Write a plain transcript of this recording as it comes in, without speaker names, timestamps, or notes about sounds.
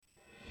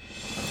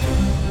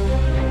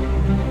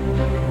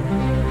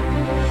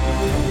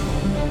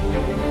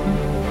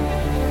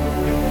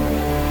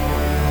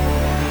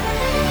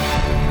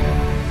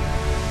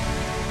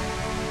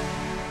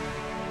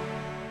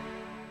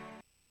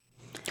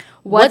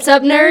What's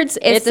up, nerds?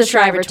 It's the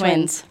Shriver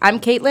Twins. I'm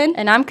Caitlin.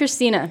 And I'm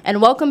Christina.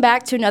 And welcome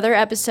back to another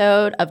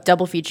episode of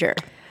Double Feature.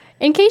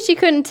 In case you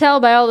couldn't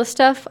tell by all the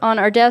stuff on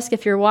our desk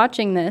if you're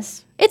watching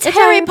this, it's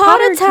Harry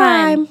Potter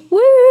time. Woo!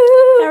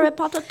 Harry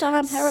Potter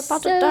time. Harry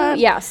Potter time.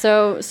 Yeah,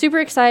 so super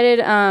excited.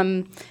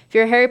 If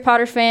you're a Harry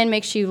Potter fan,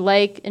 make sure you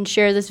like and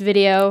share this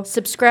video.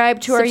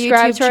 Subscribe to our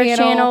YouTube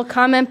channel.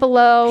 Comment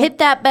below. Hit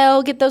that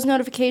bell. Get those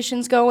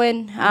notifications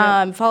going.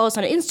 Follow us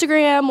on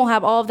Instagram. We'll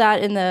have all of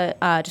that in the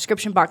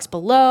description box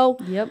below.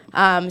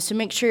 Yep. So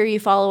make sure you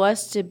follow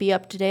us to be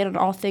up to date on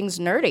all things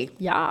nerdy.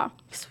 Yeah.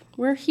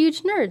 We're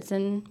huge nerds,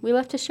 and we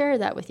love to share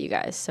that with you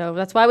guys. So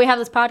that's why we have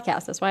this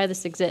podcast. That's why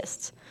this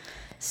exists.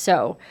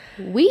 So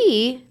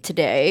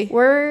today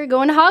we're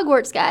going to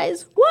Hogwarts,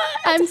 guys. What?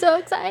 I'm so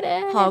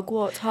excited.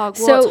 Hogwarts,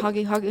 so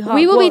Hogwarts.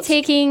 We will be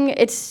taking,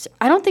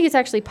 I don't think it's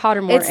actually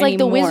Pottermore It's like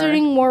anymore. the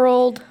Wizarding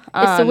World.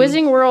 It's the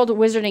Wizarding World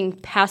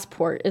Wizarding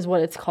Passport is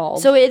what it's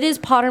called. So it is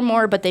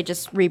Pottermore, but they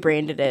just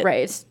rebranded it.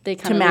 Right. They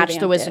kind to of match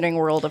the revamped Wizarding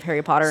World of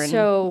Harry Potter and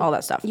all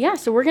that stuff. Yeah,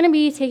 so we're going to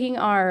be taking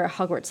our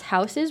Hogwarts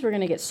houses. We're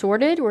going to get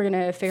sorted. We're going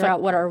to figure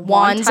out what our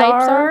wands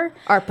types are.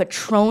 Our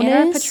Patronus.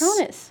 And our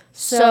Patronus.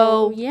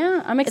 So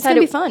yeah, I'm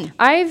excited. It's going to be fun.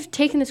 I've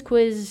taken this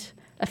quiz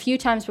a few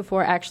times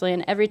before, actually,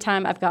 and every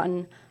time I've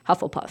gotten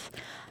Hufflepuff.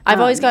 I've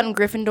always gotten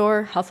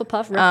Gryffindor.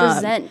 Hufflepuff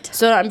represent.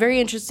 So I'm very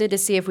interested to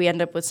see if we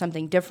end up with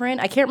something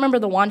different. I can't remember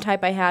the wand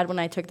type I had when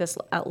I took this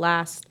at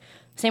last.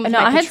 Same with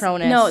my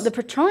Patronus. The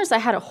Patronus, I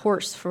had a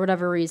horse for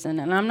whatever reason,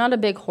 and I'm not a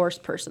big horse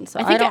person. So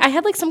I think I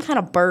had like some kind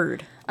of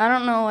bird. I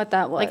don't know what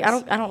that was. Like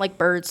I don't like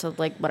birds, so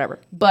like whatever.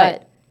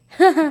 But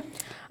we're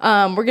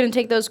gonna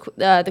take those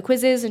the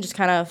quizzes and just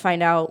kind of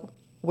find out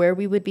where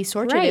we would be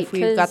sorted if we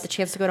got the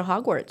chance to go to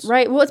Hogwarts.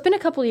 Right. Well, it's been a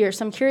couple of years,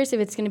 so I'm curious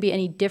if it's going to be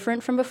any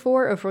different from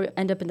before, or if we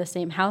end up in the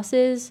same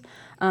houses,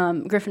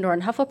 Gryffindor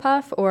and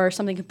Hufflepuff, or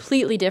something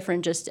completely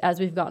different just as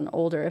we've gotten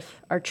older,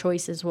 if our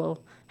choices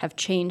will have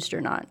changed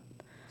or not.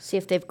 See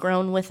if they've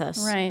grown with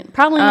us. Right.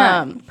 Probably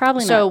not.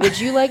 Probably not. So would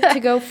you like to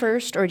go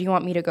first, or do you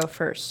want me to go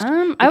first? I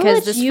will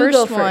let you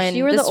go first.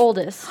 You were the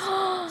oldest.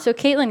 So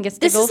Caitlin gets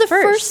to go first. This is the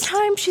first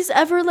time she's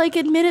ever like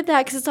admitted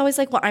that, because it's always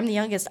like, well, I'm the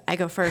youngest. I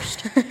go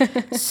first.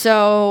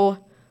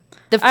 So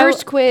the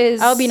first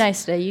quiz. I'll be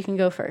nice today. You can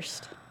go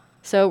first.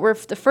 So we're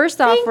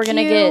going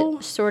to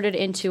get sorted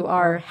into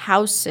our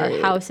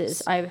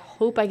houses. I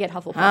hope I get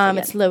Hufflepuff again.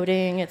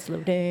 It's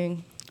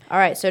loading. All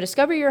right. So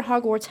discover your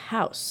Hogwarts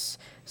house.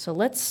 So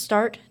let's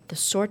start the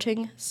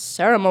sorting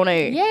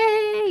ceremony.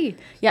 Yay!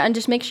 Yeah, and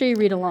just make sure you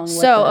read along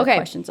what the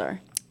questions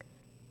are.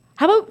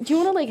 How about, do you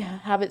want to like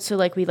have it so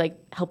like we like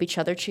help each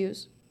other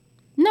choose?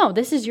 No,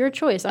 this is your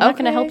choice. I'm not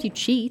going to help you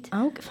cheat.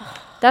 Okay.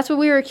 That's what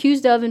we were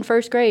accused of in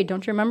first grade.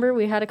 Don't you remember?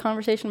 We had a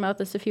conversation about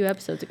this a few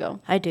episodes ago.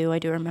 I do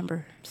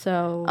remember.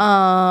 So,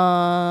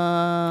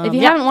 if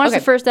you haven't watched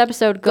the first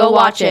episode, go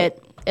watch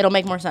it. It'll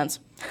make more sense.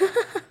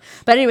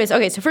 But anyways,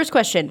 okay, so first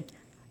question.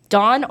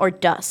 Dawn or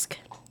dusk?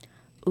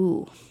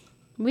 Ooh.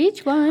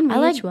 Which one? I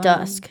like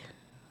dusk.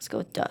 Let's go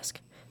with dusk.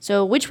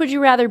 So which would you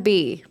rather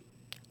be?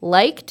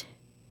 Liked?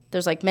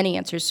 There's like many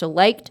answers. So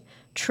liked,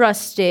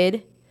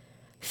 trusted,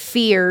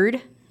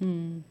 feared,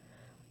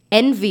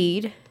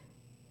 envied,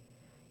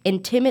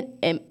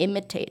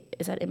 imitated.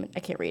 Is that I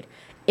can't read.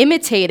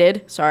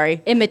 Imitated.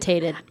 Sorry.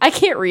 Imitated. I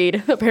can't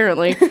read,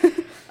 apparently.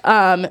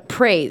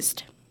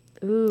 Praised.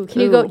 Ooh.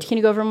 Can you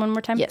go over them one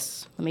more time?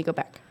 Yes. Let me go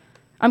back.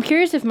 I'm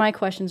curious if my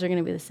questions are going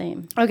to be the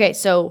same. Okay,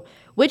 so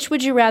which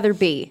would you rather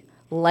be?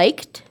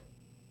 Liked,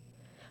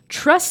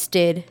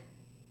 trusted,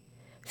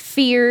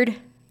 feared,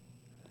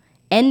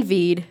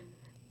 envied,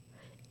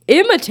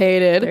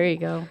 imitated. There you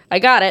go. I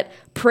got it.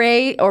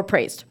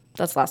 Praised.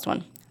 That's the last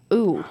one.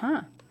 Ooh.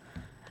 Huh.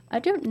 I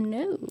don't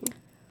know.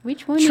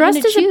 Which one?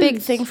 Trust is a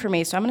big thing for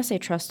me, so I'm going to say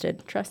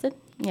trusted. Trusted?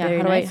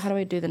 Yeah. How do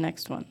I do the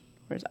next one?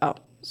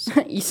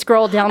 You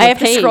scroll down the page. I have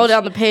to scroll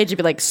down the page and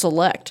be like,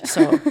 select.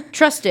 So,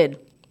 trusted.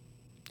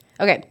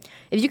 Okay.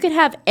 If you could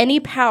have any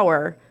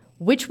power,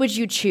 which would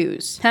you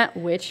choose?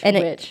 Which? Sorry.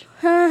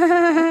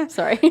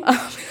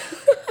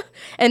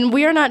 And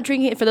we are not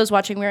drinking, for those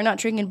watching, we are not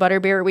drinking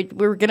butterbeer. We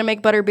were going to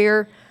make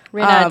butterbeer.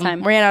 Ran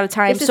out of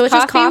time. So it's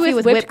just coffee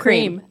with whipped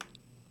cream.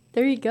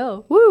 There you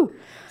go. Woo.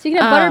 So you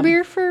can have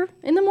butterbeer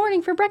in the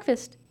morning for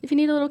breakfast if you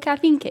need a little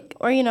caffeine kick.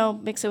 Or,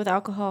 mix it with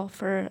alcohol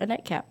for a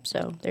nightcap.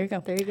 So there you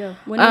go. There you go.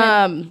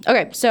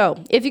 Okay,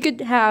 so if you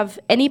could have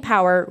any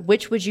power,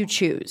 which would you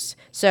choose?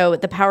 So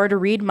the power to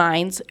read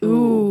minds.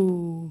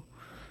 Ooh.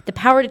 The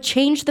power to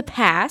change the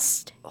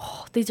past.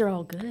 Oh, these are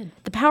all good.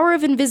 The power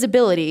of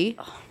invisibility.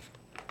 Oh.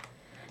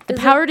 The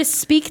power to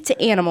speak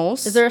to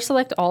animals. Is there a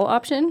select all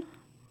option?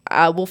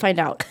 We'll find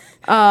out.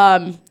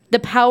 The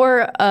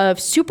power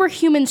of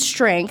superhuman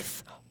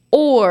strength,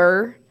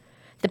 or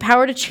the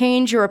power to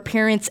change your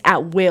appearance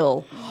at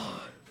will.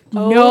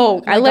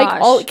 No, I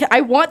like all.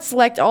 I want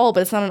select all, but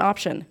it's not an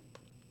option.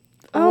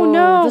 Oh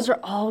no, those are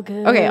all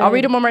good. Okay, I'll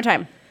read them one more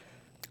time.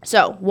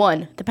 So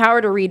 1, the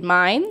power to read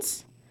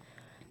minds,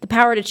 the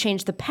power to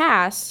change the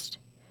past,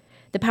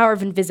 the power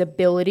of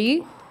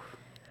invisibility,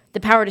 the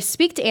power to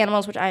speak to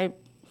animals, which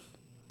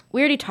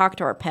we already talked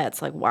to our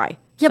pets. Like, why?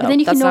 Yeah, but So then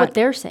you can that's know not- what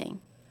they're saying.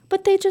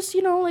 But they just,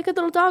 like a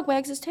little dog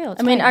wags his tail.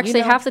 It's I mean, fine, actually,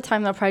 you know? half the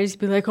time they'll probably just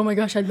be like, "Oh my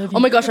gosh, I love you. Oh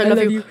my gosh, I love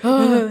you.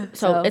 So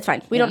So, it's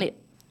fine. We yeah. don't need.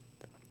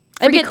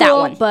 I Pretty get that cool,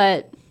 one.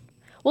 but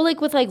Well, like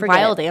with like Forget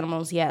wild it.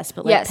 animals, yes,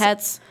 but like Yes.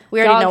 pets, we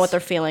already know Dogs, what they're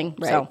feeling.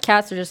 right. So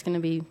Cats are just gonna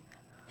be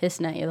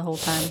hissing at you the whole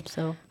time.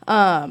 So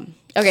okay,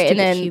 Stupid and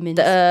then humans.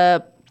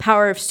 the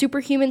power of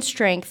superhuman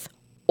strength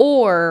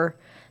or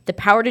the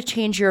power to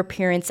change your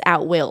appearance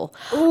at will.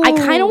 I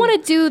kind of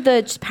want to do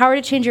the power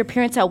to change your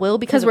appearance at will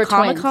because we're of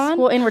Comic twins. Con.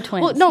 Well, and we're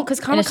twins. Well, no, because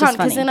And Comic it's just Con,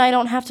 because funny. then I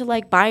don't have to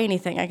like buy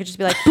anything. I could just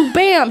be like, boom,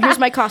 bam, here's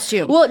my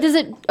costume. well, does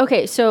it?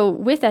 Okay, so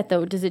with that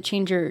though, does it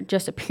change your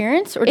just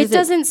appearance or does It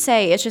doesn't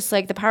say. It's just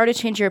like the power to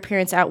change your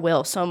appearance at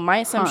will. So my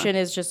assumption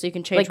is just you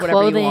can change like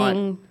whatever you want.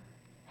 clothing,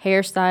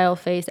 hairstyle,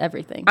 face,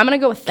 everything? I'm gonna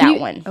go with that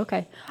one.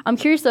 Okay, I'm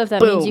curious though if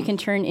that means you Boom. can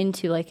turn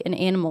into like an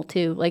animal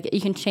too. Like you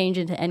can change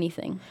into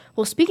anything.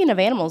 Well, speaking of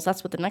animals,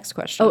 that's what the next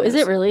question Oh, is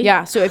it really?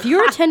 Yeah. So if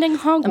you're attending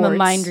Hogwarts, I'm a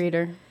mind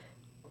reader.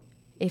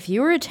 if you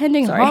were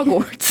attending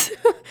Hogwarts,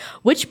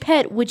 which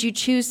pet would you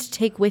choose to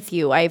take with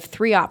you? I have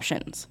 3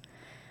 options.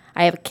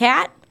 I have a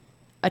cat,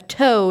 a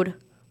toad,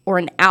 or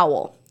an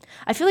owl.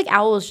 I feel like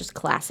owl is just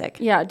classic.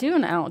 Yeah, do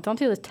an owl. Don't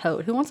do the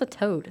toad. Who wants a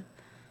toad?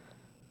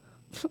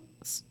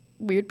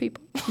 Weird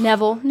people.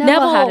 Neville had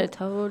Neville. a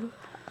toad.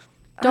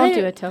 Don't I-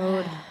 do a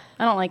toad.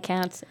 I don't like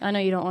cats. I know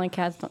you don't like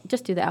cats.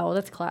 Just do the owl.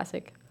 That's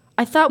classic.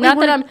 I thought Not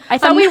we that weren't. I'm. I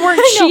thought we weren't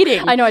I know,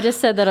 cheating. I know. I just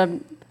said that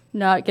I'm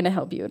not gonna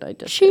help you, and I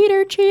just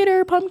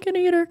Cheater, pumpkin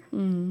eater.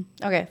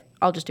 Okay,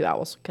 I'll just do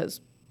owls because.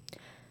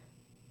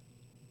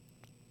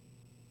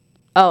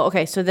 Oh,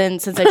 okay. So then,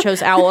 since I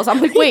chose owls,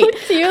 I'm like, wait.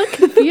 you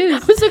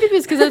confused. I was so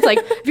confused because it's like,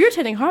 if you're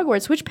attending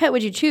Hogwarts, which pet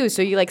would you choose?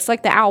 So you like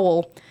select the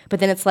owl,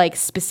 but then it's like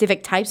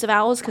specific types of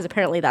owls because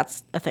apparently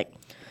that's a thing.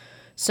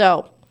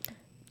 So,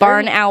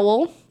 barn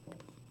owl,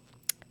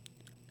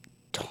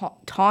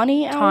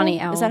 tawny owl. Tawny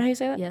owl. Is that how you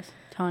say that? Yes,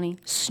 tawny.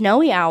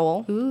 Snowy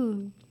owl,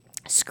 Ooh.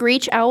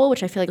 screech owl,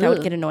 which I feel like that would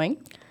Ugh. get annoying,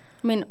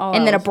 I mean, all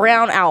and then a owls.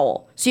 brown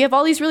owl. So you have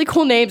all these really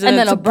cool names, and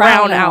then it's a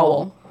brown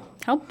owl.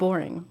 How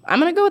boring. I'm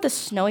gonna go with the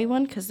snowy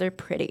one because they're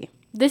pretty.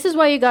 This is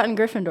why you got in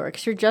Gryffindor,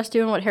 because you're just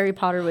doing what Harry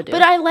Potter would do.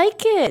 But I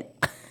like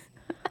it.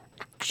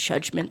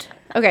 Judgment.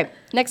 Okay,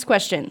 next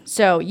question.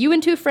 So, you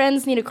and 2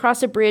 friends need to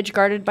cross a bridge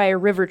guarded by a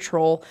river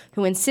troll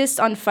who insists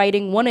on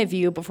fighting one of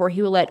you before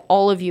he will let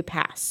all of you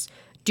pass.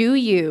 Do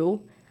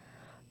you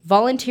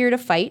volunteer to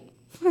fight?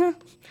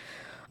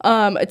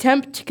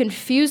 Attempt to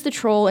confuse the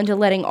troll into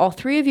letting all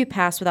 3 of you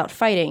pass without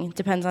fighting.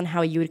 Depends on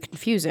how you would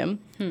confuse him.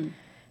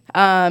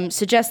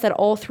 Suggest that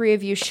all 3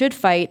 of you should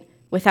fight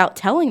without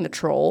telling the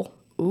troll.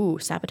 Ooh,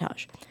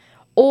 sabotage.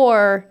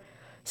 Or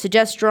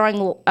suggest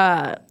drawing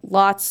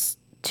lots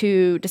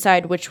to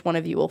decide which one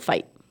of you will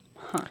fight.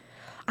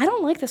 I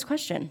don't like this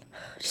question.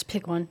 Just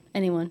pick one.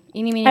 Anyone.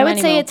 Eeny, meeny, I would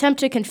miny, say moe. attempt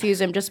to confuse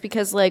him just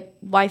because, like,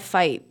 why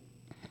fight?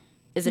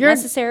 Is it You're-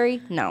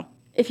 necessary? No.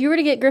 If you were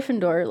to get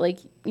Gryffindor, like,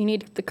 you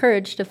need the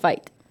courage to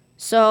fight.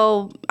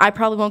 So I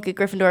probably won't get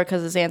Gryffindor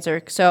because of this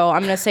answer. So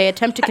I'm going to say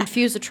attempt to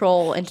confuse the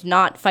troll into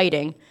not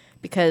fighting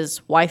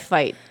because why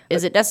fight?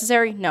 Is it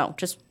necessary? No.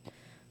 Just,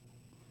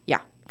 yeah.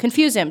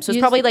 Confuse him. So it's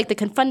Use- probably like the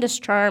Confundus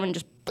charm and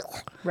just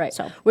Right.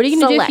 So, what are you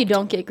going to do if you select.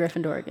 don't get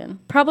Gryffindor again?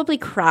 probably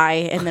cry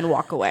and then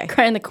walk away.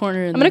 Cry in the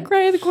corner. And I'm going to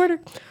cry in the corner.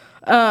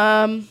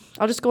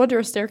 I'll just go under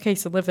a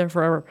staircase and live there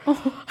forever.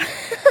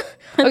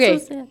 Okay,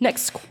 so sad.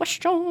 next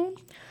question.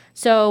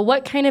 So,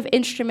 what kind of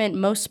instrument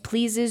most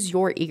pleases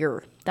your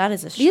ear? That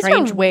is a These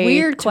strange are way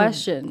weird to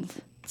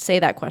questions. say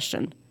that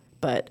question.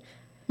 But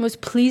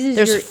Most pleases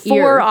there's your 4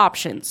 ear.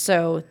 options.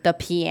 So, the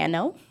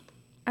piano,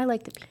 I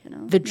like the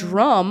piano. the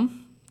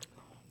drum,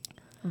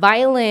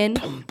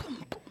 violin,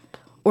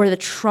 or the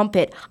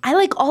trumpet. I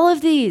like all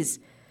of these.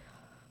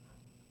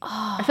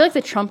 I feel like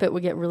the trumpet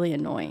would get really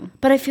annoying.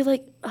 But I feel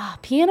like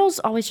piano's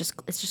always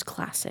it's just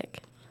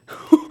classic.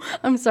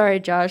 I'm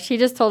sorry, Josh. He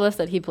just told us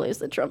that he plays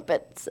the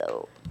trumpet,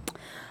 so.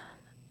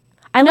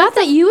 I Not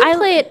that you would I-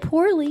 play it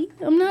poorly.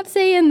 I'm not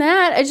saying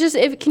that. It's just,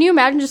 can you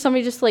imagine just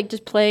somebody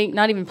just playing,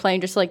 not even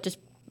playing, just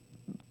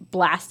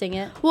blasting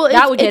it? Well,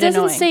 that would it get doesn't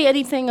annoying. say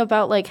anything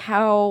about like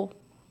how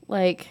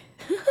like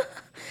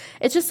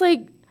it's just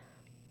like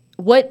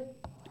what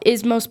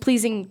is most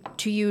pleasing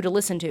to you to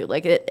listen to.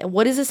 Like,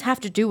 what does this have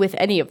to do with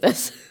any of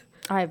this?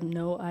 I have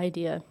no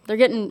idea. They're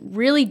getting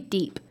really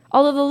deep.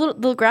 Although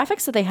the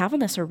graphics that they have on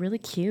this are really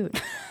cute.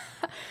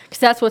 Because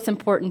that's what's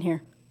important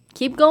here.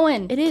 Keep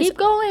going. It is. Keep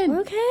going.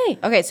 Okay.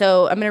 Okay,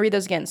 so I'm going to read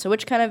those again. So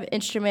which kind of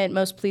instrument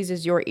most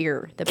pleases your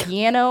ear? The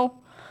piano,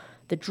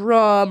 the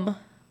drum,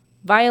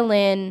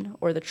 violin,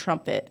 or the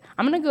trumpet?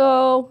 I'm going to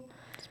go...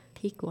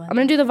 Peak one. I'm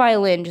going to do the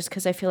violin just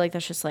because I feel like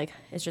that's just like...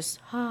 It's just...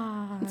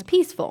 It's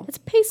peaceful. It's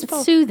peaceful.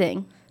 It's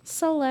soothing.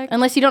 Select.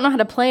 Unless you don't know how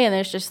to play and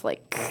it's just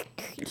like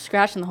you're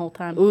scratching the whole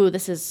time. Ooh,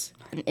 this is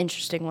an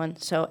interesting one.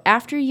 So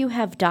after you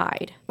have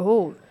died,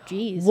 Oh,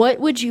 jeez. what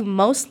would you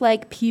most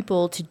like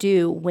people to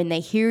do when they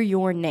hear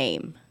your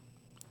name?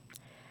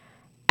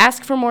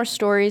 Ask for more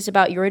stories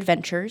about your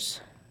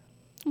adventures.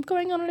 I'm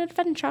going on an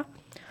adventure.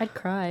 I'd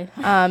cry.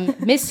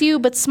 Miss you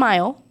but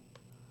smile.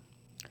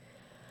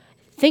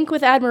 think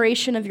with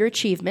admiration of your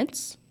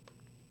achievements.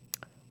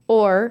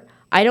 Or,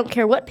 I don't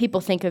care what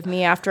people think of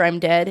me after I'm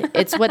dead.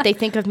 It's what they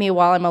think of me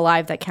while I'm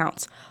alive that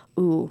counts.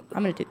 Ooh,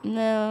 I'm going to do...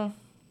 No.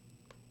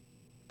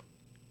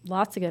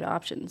 Lots of good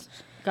options.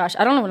 Gosh,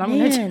 I don't know what I'm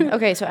going to do.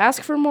 Okay, so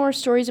ask for more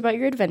stories about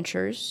your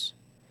adventures.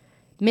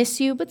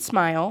 Miss you but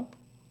smile.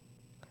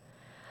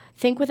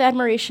 Think with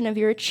admiration of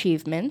your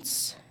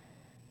achievements.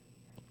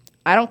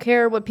 I don't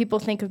care what people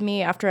think of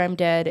me after I'm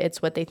dead.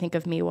 It's what they think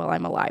of me while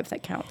I'm alive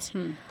that counts.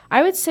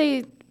 I would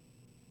say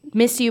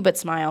miss you but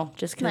smile,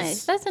 just because.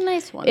 Nice. That's a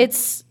nice one.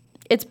 It's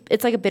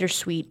like a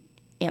bittersweet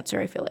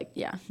answer, I feel like.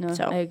 Yeah, no,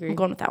 So I agree. I'm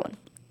going with that one.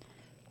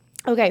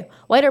 Okay,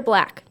 white or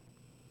black?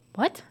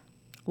 What?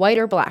 White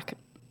or black?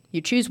 You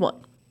choose one.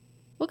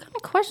 What kind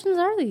of questions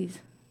are these?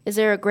 Is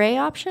there a gray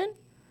option?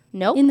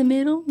 Nope. In the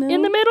middle? No.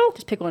 In the middle?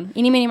 Just pick one.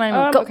 Eeny, meeny, miny,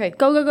 moe. Go, okay.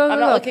 Go. I'm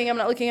not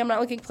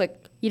looking.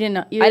 Click. You didn't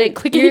know. I didn't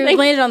click You anything.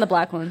 landed on the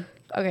black one.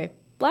 Okay,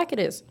 black it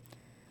is.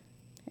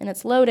 And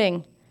it's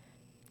loading.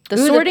 The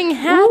Ooh, sorting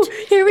hat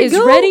here we is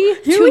go.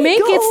 ready Here to we make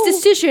go. its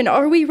decision.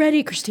 Are we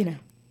ready, Christina?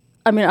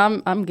 I mean,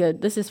 I'm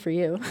good. This is for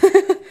you.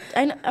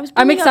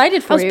 I'm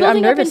excited for you.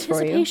 I'm nervous for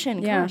you.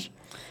 Anticipation. Yeah. Gosh.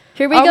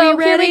 Here we Are go.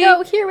 we Here we ready?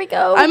 go. Here we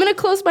go. I'm going to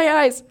close my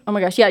eyes. Oh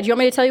my gosh. Yeah. Do you want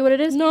me to tell you what it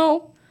is?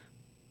 No.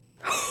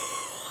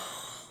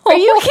 Are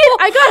you kidding?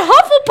 I got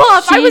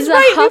Hufflepuff. I was She's a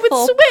right. We would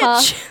Hufflepuff.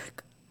 switch.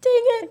 Dang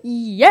it.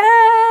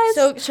 Yes.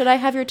 So should I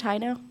have your tie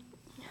now?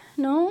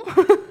 No.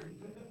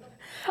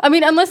 I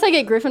mean, unless I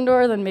get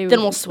Gryffindor, then maybe.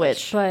 Then we'll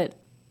switch. But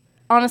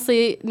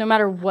honestly, no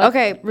matter what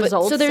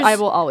results, so I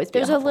will always be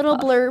There's a little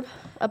Hufflepuff. blurb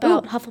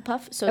about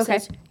Hufflepuff. So it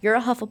says, you're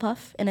a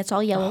Hufflepuff, and it's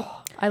all yellow.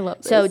 I love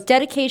this. So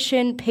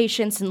dedication,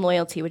 patience, and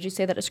loyalty. Would you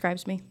say that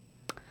describes me?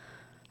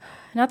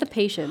 Not the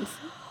patience.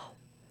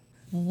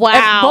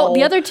 Wow. Well,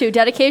 the other two,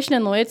 dedication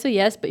and loyalty,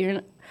 yes, but you're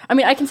not. I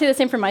mean, I can say the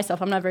same for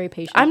myself. I'm not very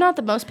patient. I'm not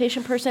the most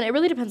patient person. It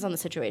really depends on the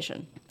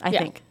situation, I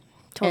think.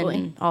 Totally.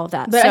 And all of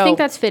that. But I think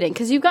that's fitting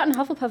because you've gotten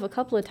Hufflepuff a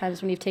couple of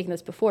times when you've taken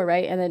this before,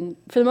 right? And then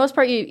for the most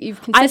part,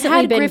 you've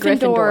consistently been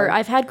Gryffindor.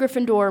 I've had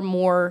Gryffindor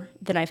more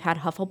than I've had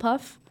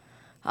Hufflepuff.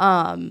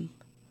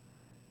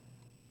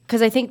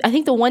 Because I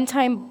think the one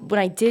time when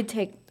I did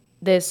take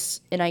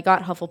this and I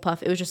got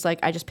Hufflepuff, it was just like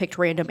I just picked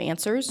random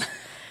answers.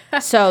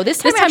 So this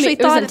time I actually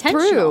thought it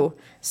through.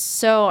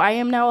 So I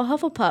am now a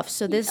Hufflepuff.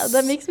 So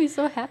that makes me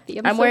so happy.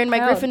 I'm so wearing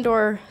proud. my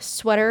Gryffindor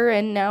sweater,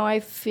 and now I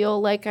feel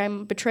like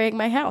I'm betraying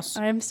my house.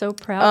 I am so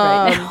proud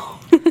right now.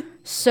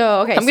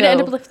 So okay, I'm gonna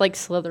end up with like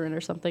Slytherin or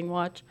something.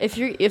 Watch. If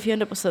you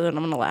end up with Slytherin, I'm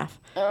gonna laugh.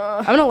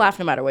 I'm gonna laugh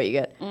no matter what you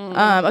get.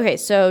 Okay,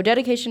 so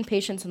dedication,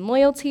 patience, and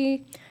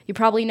loyalty. You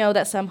probably know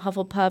that some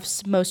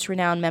Hufflepuff's most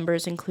renowned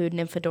members include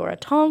Nymphadora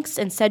Tonks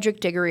and Cedric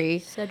Diggory.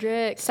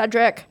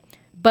 Cedric.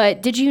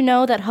 But did you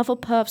know that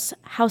Hufflepuff's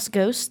house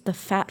ghost, the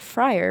Fat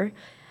Friar,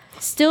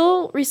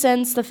 still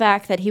resents the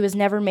fact that he was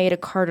never made a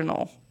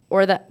cardinal?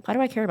 Or that, why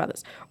do I care about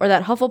this? Or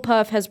that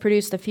Hufflepuff has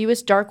produced the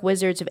fewest dark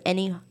wizards of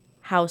any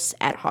house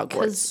at Hogwarts.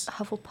 Because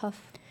Hufflepuff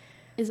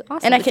is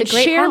awesome. And I can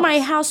share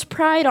my house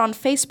pride on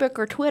Facebook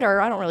or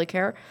Twitter. I don't really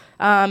care.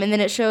 And then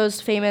it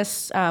shows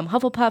famous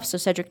Hufflepuffs, so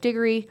Cedric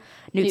Diggory,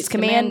 Newt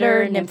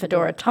Scamander,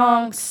 Nymphadora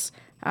Tonks.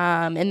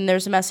 And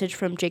there's a message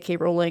from J.K.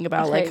 Rowling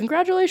about, like,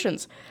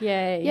 congratulations.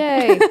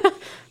 Yay.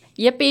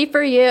 Yippee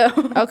for you.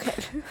 Okay.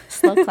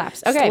 Slow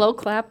claps. Okay. Slow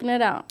clapping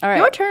it out. All right.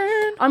 Your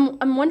turn.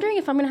 I'm wondering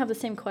if I'm going to have the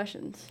same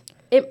questions.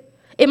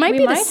 It might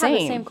be have the same.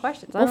 the same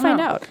questions. We'll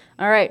find out.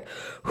 All right.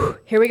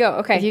 Here we go.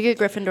 Okay. If you get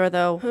Gryffindor,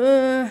 though.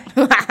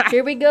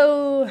 Here we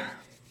go.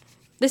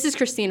 This is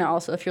Christina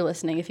also, if you're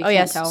listening, if you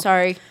can't tell.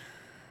 Sorry.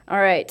 All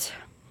right.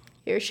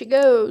 Here she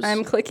goes.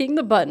 I'm clicking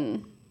the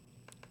button.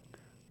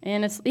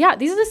 And these are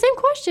the same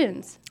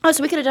questions. Oh,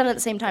 so we could have done it at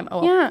the same time.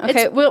 Oh, yeah.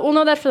 Okay. We'll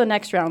know that for the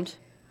next round,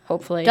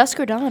 hopefully. Dusk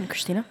or dawn,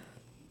 Christina?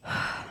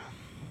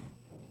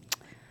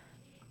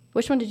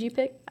 Which one did you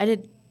pick? I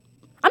did.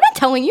 I'm not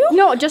telling you.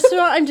 No, I'm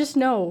just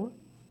no.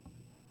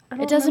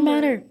 It doesn't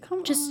matter.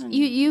 Come just on.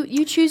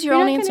 You choose your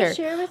own You're not answer. gonna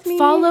share with me?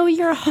 Follow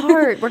your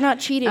heart. We're not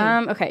cheating.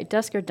 Okay,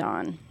 dusk or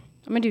dawn.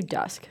 I'm gonna do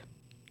dusk.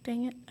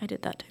 Dang it, I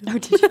did that too. Oh,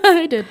 did you?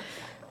 I did.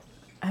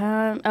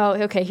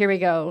 Okay, here we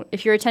go.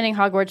 If you're attending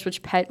Hogwarts,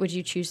 which pet would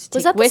you choose to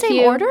Was take that the with same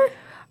you? order?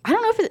 I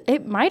don't know if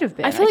it might have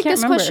been. I feel like can't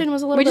this remember. question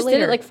was a little We bit just did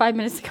later. it like 5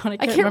 minutes ago, and I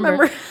can't can't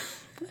remember.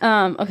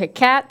 remember. Okay,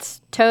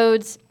 cats,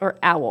 toads, or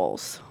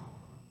owls?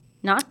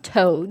 Not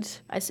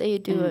toads. I say you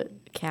do a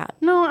cat.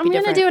 No, I'm Be gonna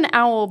different. do an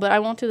owl, but I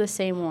won't do the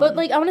same one. But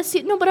like I want to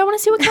see. No, but I want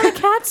to see what kind of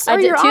cats I are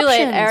did your too options.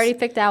 late. I already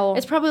picked owl.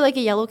 It's probably like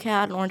a yellow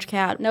cat, an orange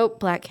cat. Nope.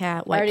 Black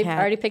cat, white cat. I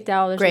already picked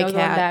owl. There's gray no cat,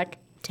 going back.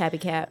 tabby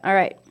cat. All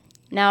right.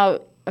 Now,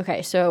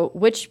 okay, so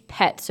which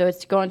pet? So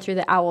it's going through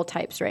the owl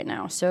types right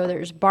now. So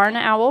there's barn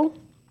owl,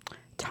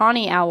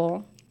 tawny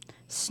owl,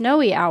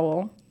 snowy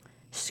owl,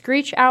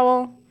 screech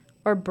owl,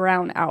 or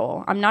brown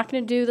owl. I'm not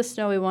going to do the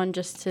snowy one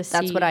just to see.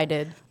 That's what I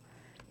did.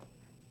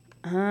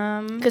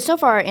 Because so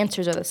far our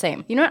answers are the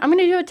same. You know what? I'm going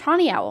to do a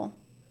tawny owl.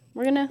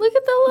 We're going to... Look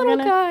at the little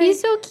guy.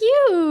 He's so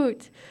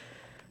cute.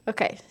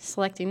 Okay,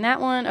 selecting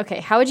that one. Okay,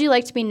 how would you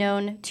like to be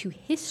known to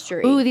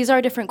history? Ooh, these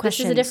are different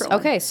questions. This is a different one.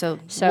 Okay, so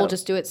we'll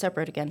just do it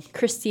separate again.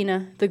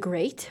 Christina the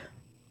Great.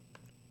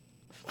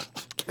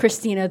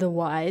 Christina the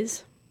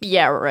Wise.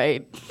 Yeah,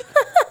 right.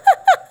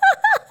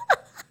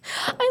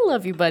 I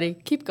love you, buddy.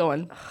 Keep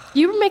going.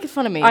 You were making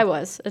fun of me. I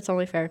was. It's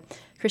only fair.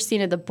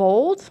 Christina the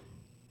Bold.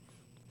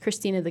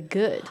 Christina the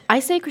Good.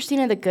 I say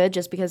Christina the Good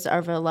just because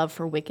of her love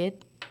for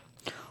Wicked.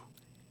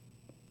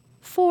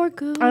 For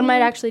good. I might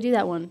actually do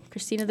that one.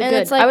 Christina the And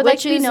Good. it's like I would like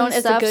to be witches known and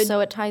as stuff, the good.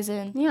 so it ties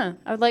in. Yeah,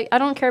 I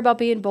don't care about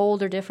being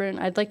bold or different.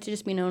 I'd like to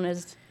just be known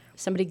as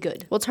somebody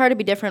good. Well, it's hard to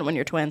be different when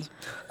you're twins.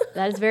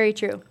 That is very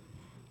true.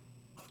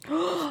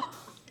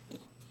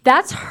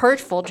 That's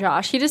hurtful,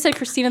 Josh. He just said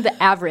Christina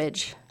the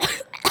Average.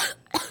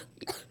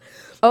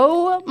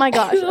 Oh my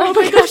gosh. Oh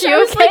my gosh, you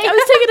okay? I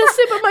was taking a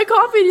sip of my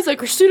coffee and he's like,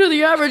 Christina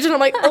the Average. And I'm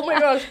like, oh my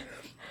gosh.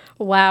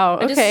 Wow.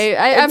 I just- Okay.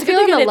 I'm it's a good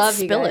feeling thing I the didn't love,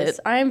 you spill guys. it.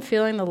 I am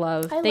feeling the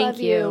love. Thank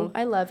you.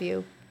 I love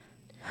you.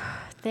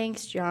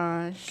 Thanks,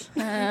 Josh.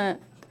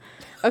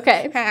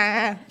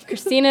 Okay.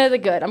 Christina the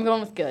Good. I'm going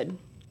with good.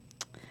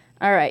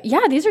 All right.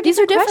 Yeah, these are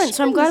different,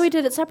 So I'm glad we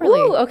did it separately.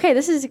 Ooh, okay.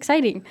 This is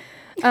exciting.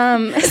 So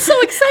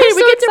excited.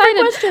 We get different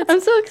questions.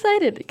 I'm so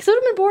excited. Because it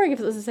would have been boring if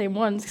it was the same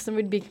ones, because then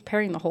we'd be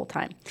comparing the whole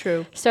time.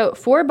 True. So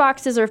 4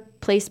 boxes are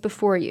placed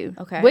before you.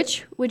 Okay.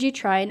 Which would you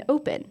try and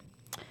open?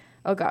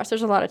 Oh gosh,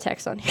 there's a lot of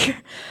text on here.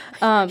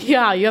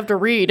 Yeah, you have to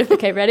read.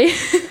 Okay, ready?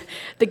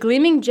 The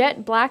gleaming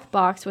jet black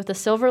box with a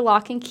silver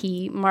lock and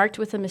key marked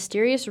with a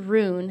mysterious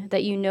rune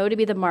that you know to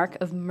be the mark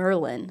of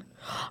Merlin.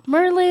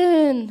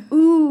 Merlin.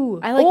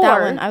 Ooh. I like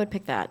that one. I would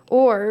pick that.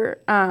 Or,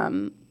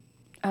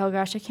 oh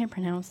gosh, I can't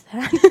pronounce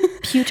that.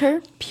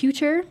 Pewter.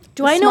 Pewter.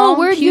 Do I know a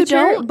word you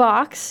pewter don't?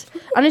 box,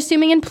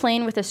 unassuming and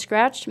plain, with a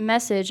scratched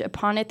message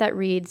upon it that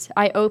reads,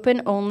 "I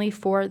open only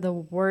for the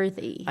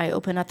worthy." I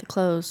open at the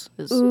close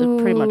is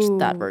pretty much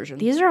that version.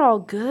 These are all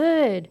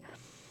good.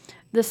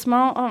 The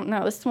small, oh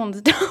no, this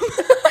one's dumb.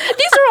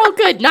 These are all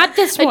good, not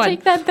this I one.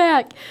 take that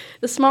back.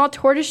 The small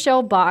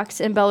tortoiseshell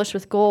box embellished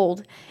with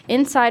gold,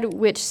 inside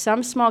which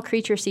some small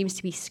creature seems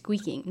to be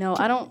squeaking. No,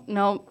 I don't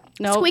know.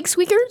 No. Squeak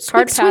squeaker? Hard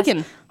Squeak pass.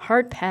 squeaking.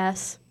 Hard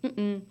pass.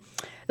 Mm-mm.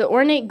 The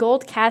ornate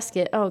gold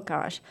casket, oh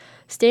gosh,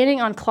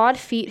 standing on clawed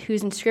feet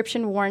whose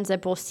inscription warns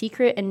that both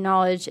secret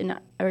knowledge and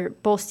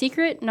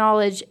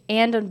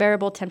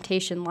unbearable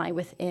temptation lie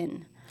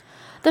within.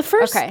 The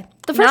first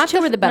two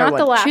were the better not one.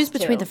 The last Choose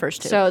between two. the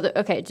first two. So,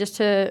 just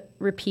to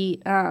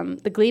repeat,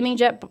 the gleaming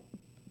jet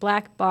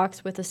black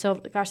box with a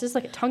silver... Gosh, this is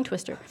like a tongue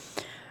twister.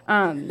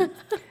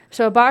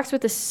 So a box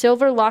with a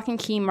silver lock and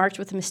key marked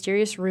with a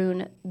mysterious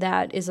rune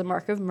that is a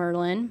mark of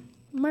Merlin.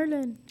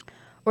 Merlin.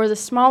 Or the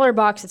smaller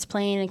box that's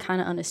plain and kind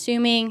of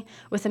unassuming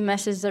with a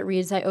message that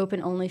reads, "I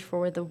open only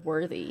for the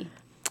worthy."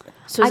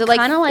 So is I it like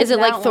kinda like is it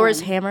like that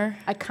Thor's one. hammer?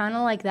 I kind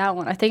of like that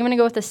one. I think I'm going to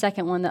go with the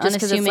second one, the Just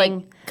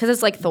unassuming because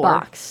it's like Thor.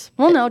 box.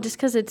 Well, no, just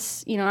because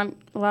it's, I'm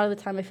a lot of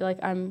the time I feel like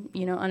I'm,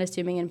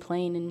 unassuming and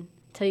plain and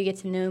until you get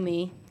to know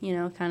me,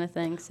 kind of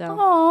thing. So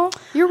Oh,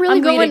 you're really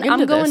I'm going reading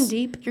into going this.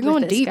 deep. You're with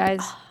going this, deep,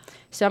 guys.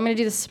 So I'm going to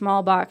do the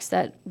small box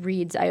that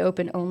reads, "I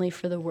open only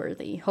for the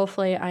worthy."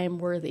 Hopefully I am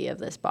worthy of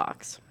this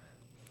box.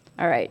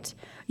 All right.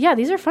 Yeah,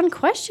 these are fun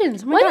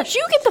questions. Oh my Why gosh. did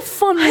you get the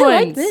fun I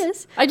ones? like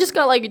this. I just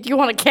got like, do you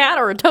want a cat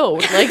or a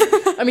toad? Like,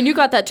 I mean, you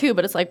got that too,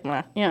 but it's like,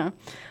 meh. Yeah.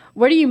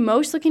 What are you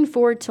most looking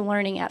forward to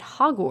learning at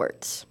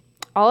Hogwarts?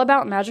 All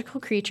about magical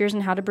creatures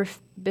and how to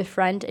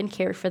befriend and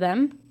care for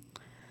them.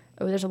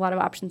 Oh, there's a lot of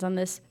options on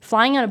this.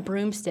 Flying on a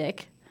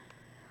broomstick.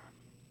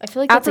 I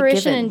feel like that's a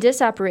Apparition given. and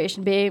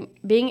disapparition.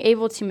 Being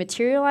able to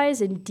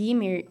materialize and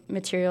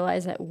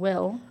dematerialize at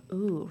will.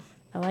 Ooh,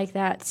 I like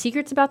that.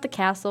 Secrets about the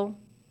castle.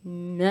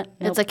 Nope,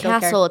 It's a don't care.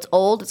 castle. It's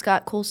old. It's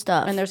got cool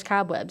stuff. And there's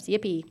cobwebs.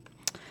 Yippee.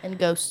 And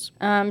ghosts.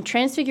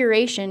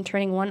 Transfiguration,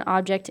 turning one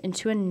object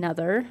into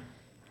another.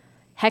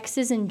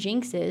 Hexes and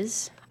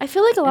jinxes. I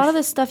feel like a lot of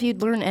this stuff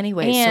you'd learn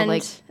anyway. And,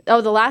 so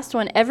like, the last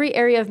one, every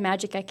area of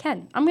magic I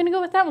can. I'm going to go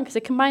with that one because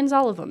it combines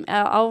all of them.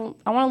 I want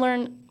to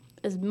learn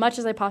as much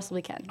as I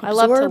possibly can. I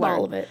love to absorb learn.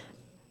 all of it.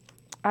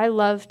 I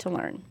love to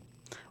learn.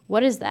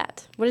 What is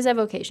that? What is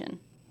evocation?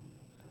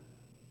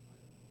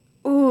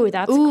 Ooh,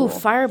 that's cool.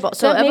 Fireball.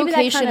 So maybe that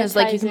evocation kinda is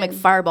like you ties can make in.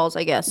 fireballs,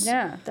 I guess.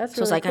 Yeah, that's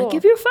So really it's like, cool. I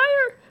give you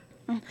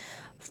fire.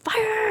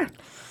 Fire.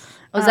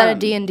 Was that a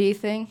D&D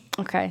thing?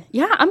 Okay.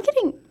 Yeah, I'm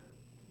getting...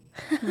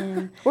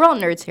 We're all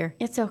nerds here.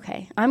 It's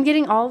okay. I'm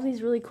getting all of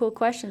these really cool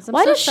questions. I'm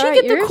Why so does she sorry.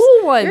 get the Yours-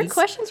 cool ones? Your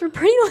questions were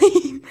pretty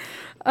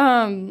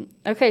lame.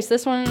 Okay, so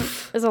this one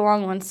is a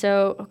long one.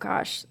 So, oh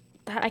gosh,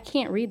 I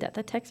can't read that.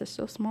 That text is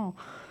so small.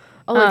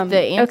 Oh, like the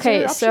answer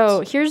Okay, so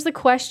options? here's the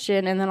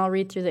question, and then I'll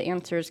read through the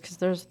answers because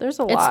there's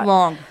a lot. It's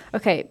long.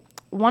 Okay,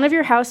 one of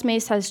your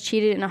housemates has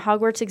cheated in a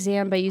Hogwarts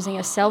exam by using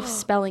a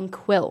self-spelling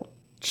quill.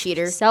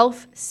 Cheater.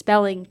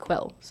 Self-spelling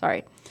quill.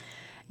 Sorry.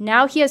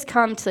 Now he has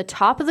come to the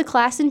top of the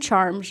class in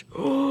charms,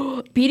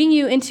 beating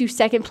you into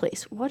second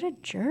place. What a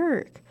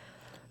jerk.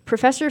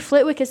 Professor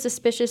Flitwick is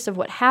suspicious of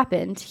what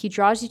happened. He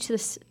draws you to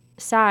the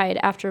side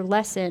after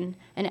lesson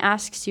and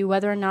asks you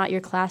whether or not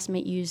your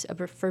classmate used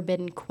a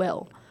forbidden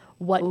quill.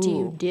 What do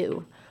you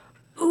do?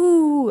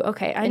 Ooh,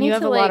 okay. And you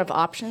have a lot of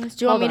options.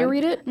 Do you want me to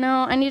read it?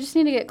 No, just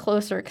need to get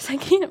closer because I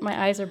can't. My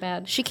eyes are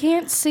bad. She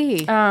can't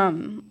see.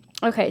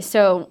 Okay,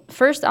 so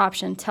first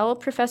option, tell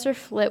Professor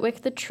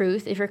Flitwick the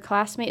truth. If your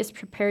classmate is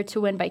prepared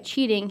to win by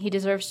cheating, he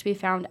deserves to be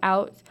found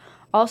out.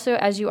 Also,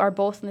 as you are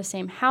both in the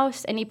same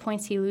house, any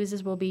points he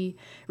loses will be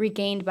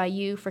regained by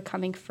you for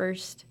coming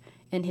first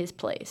in his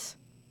place.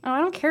 Oh, I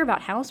don't care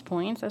about house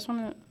points. I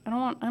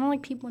don't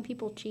like people when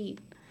people cheat.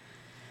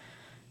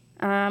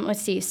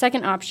 Let's see.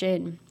 Second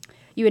option.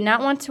 You would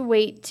not want to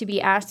wait to be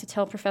asked to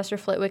tell Professor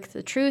Flitwick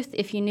the truth.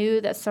 If you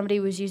knew that somebody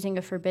was using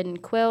a forbidden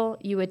quill,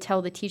 you would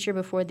tell the teacher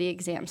before the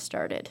exam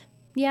started.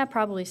 Yeah,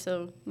 probably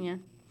so. Yeah.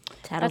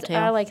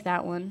 Tattletale. I like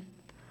that one.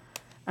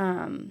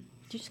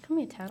 Did you just call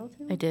me a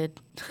tattletale? I did.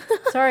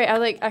 Sorry,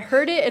 I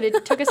heard it and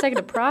it took a second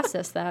to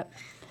process that.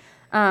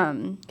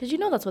 Because you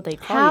know that's what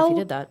they'd call you if you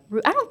did that.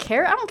 I don't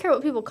care. I don't care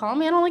what people call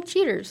me. I don't like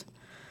cheaters.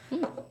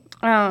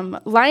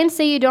 Lie and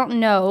say you don't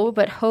know,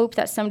 but hope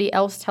that somebody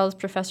else tells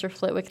Professor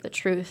Flitwick the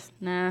truth.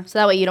 Nah. So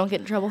that way you don't get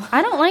in trouble.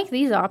 I don't like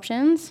these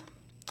options.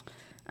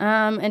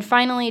 And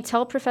finally,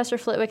 tell Professor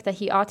Flitwick that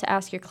he ought to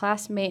ask your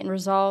classmate and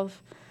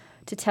resolve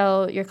to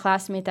tell your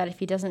classmate that if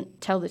he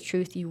doesn't tell the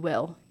truth, you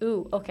will.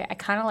 Ooh, okay. I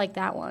kind of like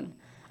that one.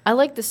 I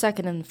like the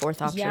second and the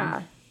fourth option.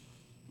 Yeah.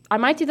 I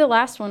might do the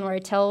last one where I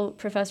tell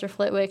Professor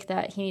Flitwick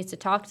that he needs to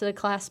talk to the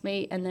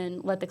classmate and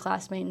then let the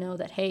classmate know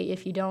that, hey,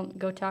 if you don't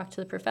go talk to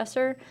the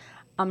professor,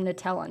 I'm going to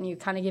tell on you,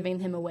 kind of giving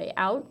him a way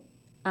out.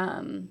 Yeah,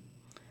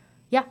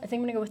 I think I'm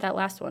going to go with that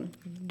last one.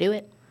 Do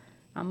it.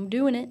 I'm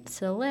doing it.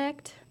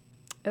 Select.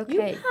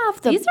 Okay. You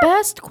have the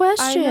best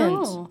questions. I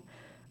know.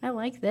 I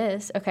like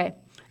this. Okay.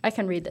 I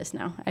can read this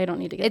now. I don't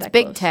need to get It's that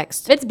big close.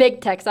 text. It's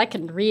big text. I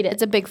can read it.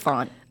 It's a big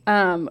font.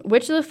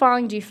 Which of the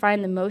following do you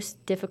find the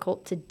most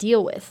difficult to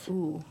deal with?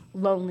 Ooh.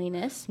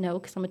 Loneliness. No,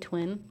 because I'm a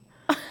twin.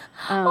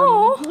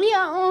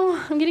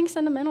 Oh. I'm getting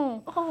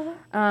sentimental.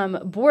 Oh.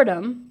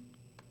 Boredom.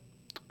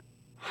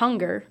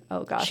 Hunger.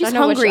 Oh, gosh. She's I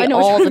know hungry which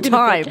all one the I'm gonna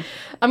time. pick.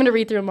 I'm going to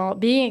read through them all.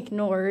 Being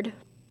ignored.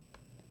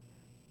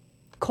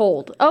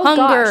 Cold. Oh,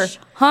 Hunger. gosh.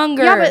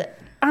 Hunger. Yeah, but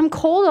I'm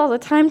cold all the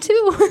time,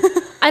 too.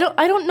 I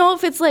don't know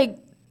if it's like,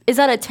 is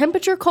that a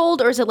temperature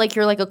cold or is it like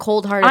you're like a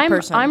cold-hearted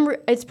person?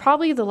 It's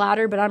probably the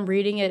latter, but I'm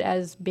reading it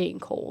as being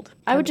cold.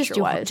 I would just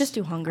do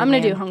temperature-wise. hunger. I'm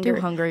going to man. do hunger.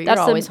 Do hunger. That's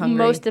You're always the hungry.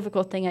 most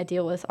difficult thing I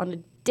deal with on a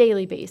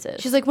daily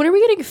basis. She's like, when are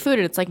we getting food?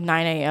 And it's like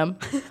 9 a.m.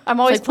 I'm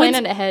always like,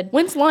 planning ahead.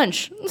 When's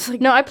lunch? It's like,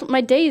 No,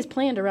 my day is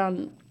planned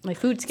around my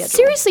food schedule.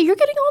 seriously, you're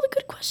getting all the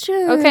good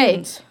questions.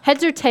 Okay,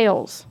 heads or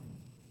tails?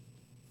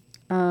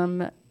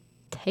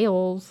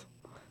 Tails.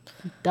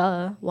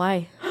 Duh.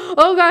 Why?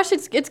 Oh gosh,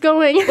 it's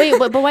going. Wait,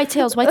 but why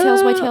tails? Why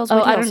tails? Why tails? Why Oh,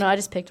 tails? I don't know. I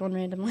just picked one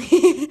randomly.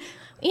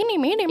 Eeny,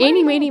 meeny,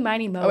 Eeny, meeny,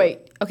 miny, mo. Oh, wait.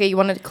 Okay, you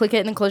want to click it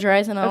and then close your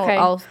eyes and Okay.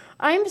 I'll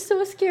I'm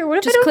so scared. What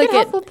if just I don't click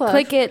get it. Hufflepuff?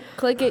 Click it.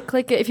 Click it.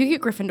 Click it. If you get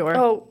Gryffindor.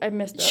 Oh, I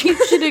missed it. She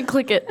didn't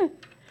click it.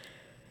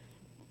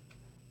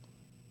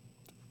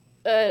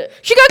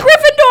 She got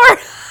Gryffindor!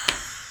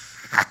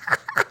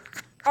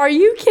 Are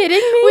you kidding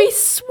me? We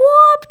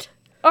swapped.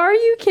 Are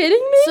you kidding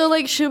me? So,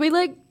 like, should we,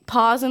 like,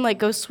 pause and, like,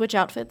 go switch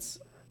outfits?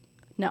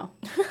 No.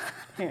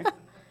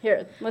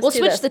 Here. Let's We'll do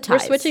switch this. the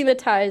ties. We're switching the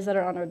ties that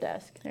are on our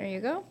desk. There you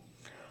go.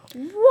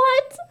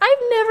 What? I've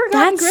never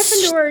gotten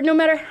That's- Gryffindor, no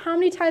matter how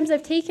many times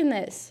I've taken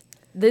this.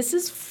 This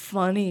is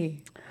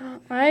funny.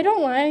 I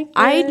don't like this.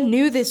 I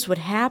knew this would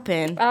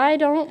happen. I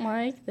don't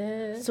like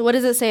this. So what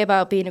does it say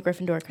about being a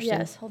Gryffindor, Christian?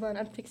 Yes, hold on.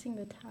 I'm fixing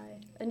the tie.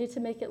 I need to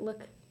make it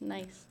look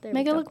nice. There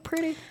Make we it go. look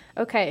pretty.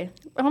 Okay.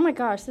 Oh my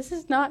gosh, this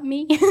is not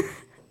me.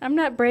 I'm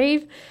not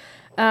brave.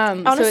 So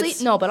Honestly,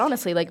 it's- no, but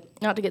honestly, like,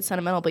 not to get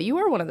sentimental, but you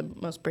are one of the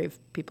most brave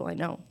people I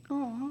know.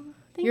 Aw,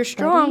 thanks, You're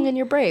strong buddy. and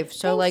you're brave.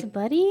 So, Thanks, like,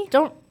 buddy.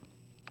 don't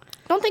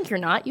think you're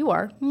not. You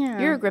are. Yeah.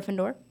 You're a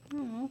Gryffindor.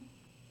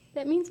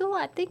 That means a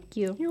lot. Thank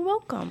you. You're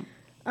welcome.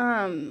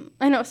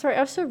 I know. Sorry,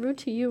 I was so rude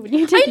to you when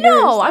you I did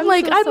know.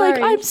 yours.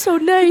 I'm so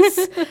nice.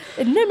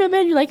 And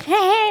then you're like,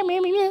 hey,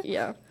 me.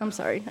 Yeah, I'm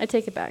sorry. I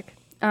take it back.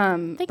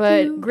 Thank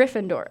but you.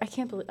 Gryffindor, I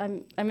can't believe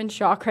I'm in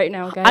shock right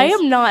now, guys. I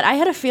am not. I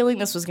had a feeling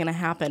this was gonna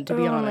happen. To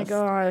be honest. Oh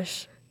my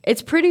gosh,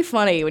 It's pretty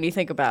funny when you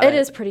think about it. it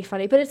is pretty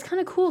funny, but it's kind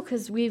of cool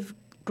because we've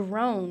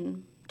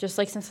grown just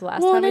like since the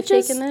last Well, time and we've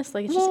taken this.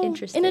 Like it's just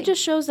interesting, and it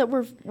just shows that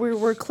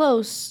we're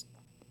close.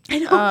 I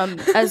know.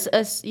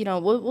 As you know,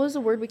 what was the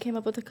word we came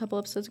up with a couple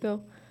episodes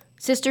ago?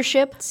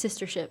 Sistership.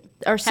 sistership.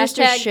 Our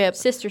Hashtag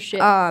sistership.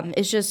 sistership.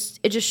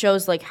 It just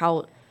shows like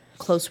how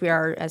close we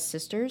are as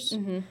sisters.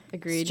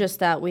 Agreed. It's just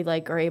that we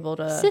like are able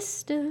to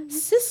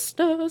sisters.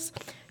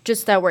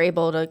 Just that we're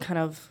able to kind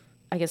of,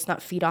 I guess,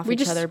 not feed off We each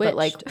just other, but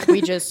like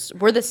switched.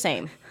 we're the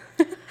same.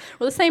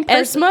 We're the same person.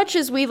 As much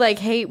as we like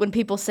hate when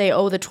people say,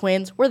 "Oh, the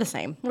twins," we're the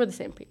same. We're the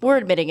same people. We're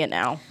admitting it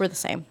now. We're the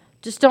same.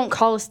 Just don't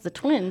call us the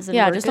twins. And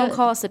Yeah, we're just good. don't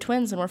call us the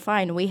twins, and we're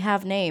fine. We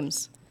have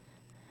names.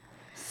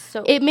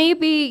 So It may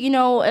be,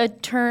 a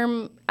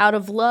term out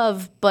of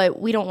love, but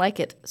we don't like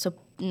it, so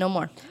no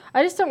more.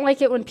 I just don't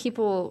like it when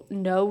people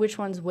know which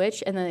one's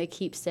which and then they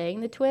keep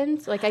saying the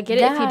twins. Like, I get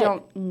it if you That-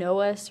 don't know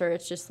us or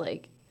it's just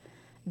like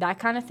that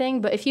kind of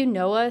thing. But if you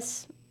know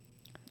us,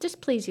 Just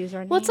please use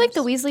our names. Well, it's like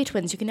the Weasley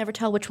twins. You can never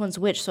tell which one's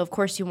which, so of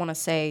course you want to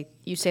say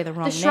you say the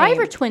wrong name. The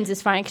Shriver twins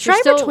is fine.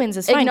 Shriver twins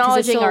is fine.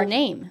 Acknowledging our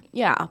name.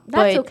 Yeah,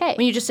 That's but okay.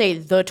 when you just say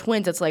the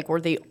twins, it's like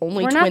we're the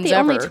only We're twins not the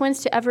ever. only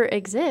twins to ever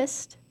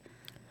exist.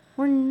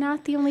 We're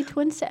not the only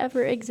twins to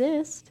ever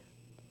exist.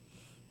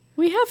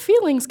 We have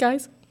feelings,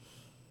 guys.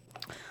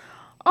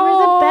 We're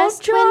the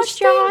best twins,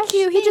 Thank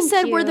you. He just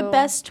Thank said we're the you.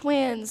 best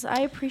twins.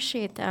 I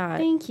appreciate that.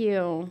 Thank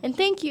you. And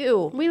thank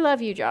you. We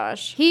love you,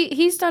 Josh.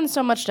 He's done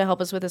so much to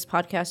help us with this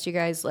podcast, you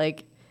guys.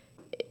 Like,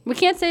 We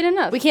can't say it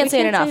enough. we can't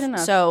say it enough.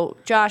 So,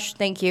 Josh,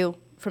 thank you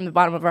from the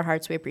bottom of our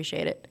hearts. We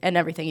appreciate it and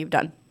everything you've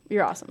done.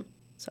 You're awesome.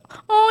 So,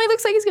 oh, he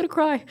looks like he's gonna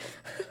cry.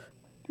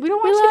 We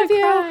don't We want you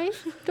to love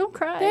cry. Don't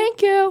cry.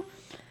 Thank you.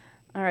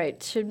 All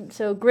right.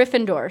 So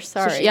Gryffindor.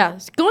 Sorry. Yeah,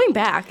 going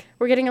back.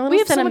 We're getting a little We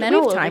have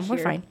sentimental over time. We're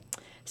here. fine.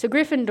 So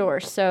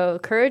Gryffindor. So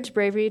courage,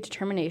 bravery,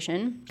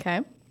 determination.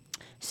 Okay.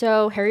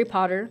 So Harry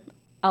Potter,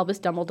 Albus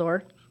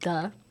Dumbledore.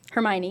 Duh.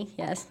 Hermione.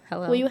 Yes.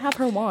 Hello. Well, you have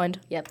her wand.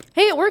 Yep.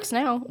 Hey, it works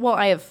now. Well,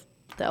 I have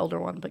the elder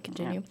one, but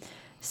continue.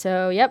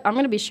 So, yep, I'm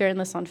going to be sharing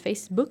this on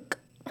Facebook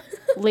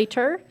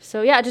later.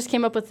 So, yeah, I just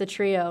came up with the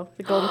trio,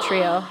 the golden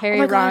trio, Harry,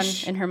 my Ron,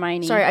 gosh. and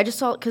Hermione. Sorry, I just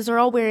saw because they're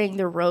all wearing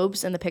their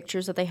robes in the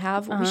pictures that they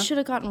have. We should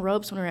have gotten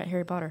robes when we were at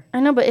Harry Potter. I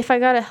know, but if I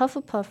got a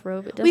Hufflepuff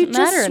robe, it doesn't We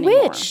matter just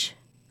anymore. switch.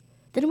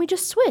 Didn't we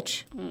just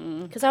switch?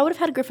 Because I would have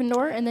had a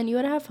Gryffindor, and then you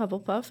would have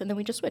Hufflepuff, and then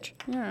we just switch.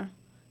 Yeah.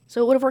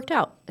 So it would have worked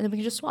out, and then we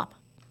could just swap.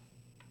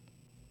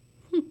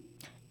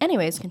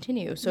 Anyways,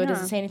 continue. So does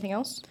Yeah. it say anything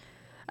else?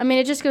 I mean,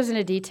 it just goes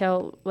into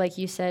detail, like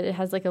you said. It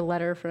has, like, a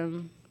letter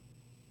from,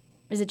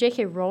 is it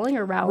J.K. Rowling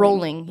or Rowling?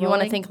 Rolling. You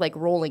want to think like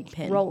rolling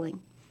pin. Rolling.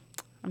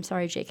 I'm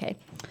sorry, J.K.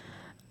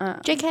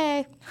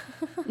 JK.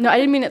 No, I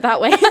didn't mean it that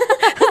way. That's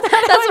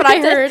what I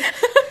heard.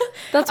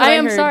 That's what I I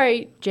am heard.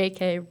 sorry,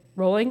 J.K.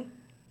 Rowling.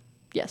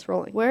 Yes,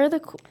 Rowling. Where are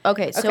the...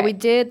 Okay, so Okay. we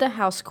did the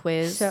house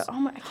quiz. So, oh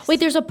my... Wait,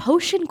 there's a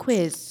potion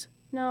quiz.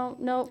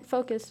 No,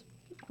 focus.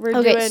 We're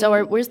Okay, doing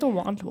so where's the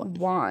wand one?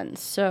 wand.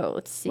 So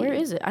let's see. Where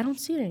is it? I don't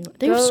see it anymore.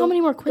 There's so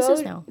many more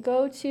quizzes now.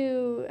 Go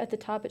to, at the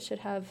top, it should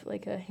have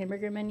like a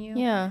hamburger menu.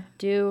 Yeah.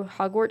 Do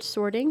Hogwarts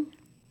sorting.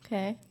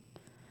 Okay.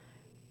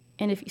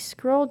 And if you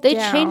scroll They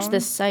down. changed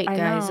this site, I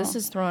guys. know. This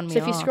is throwing me So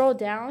if you off. scroll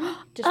down,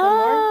 just one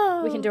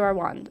more, we can do our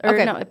wand. Or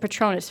Okay. no,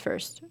 Patronus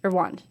first. Or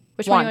wand.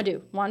 Which one Wand. do you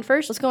want to do? Wand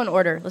first? Let's go in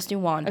order. Let's do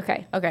wand.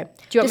 Okay. Okay.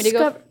 Do you want me to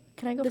go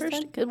Can I go this first?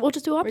 time? 'Cause we'll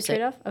just do opposite.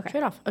 straight off? Okay.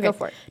 Straight off. Okay. Go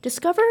for it.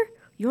 Discover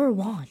your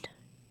wand.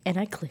 And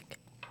I click.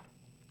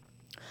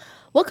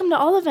 Welcome to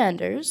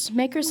Ollivanders,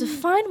 makers of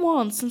fine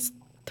wands since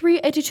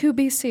 382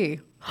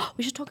 BC.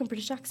 We should talk in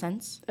British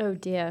accents. Oh,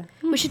 dear.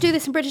 We should do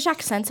this in British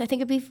accents. I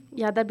think it'd be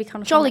Yeah, that'd be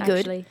kind of jolly fun, good.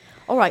 actually.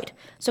 All right.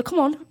 So come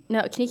on.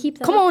 No, can you keep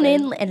that Come up on there?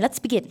 in and let's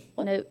begin.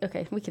 No,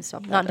 okay, we can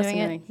stop that. Not That's doing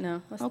it? annoying.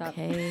 No, let's stop.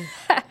 Okay.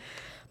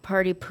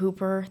 Party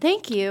pooper.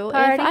 Thank you.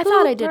 Party I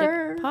thought I did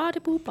pooper. it. Party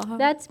pooper.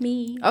 That's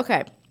me.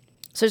 Okay.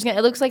 So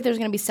it looks like there's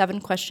going to be 7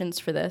 questions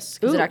for this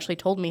because it Ooh. actually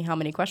told me how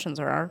many questions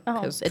there are Oh.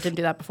 because it didn't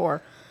do that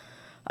before.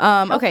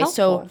 Okay,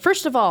 so helpful.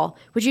 first of all,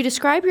 would you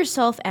describe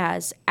yourself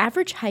as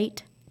average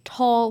height,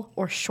 tall,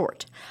 or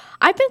short?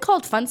 I've been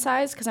called fun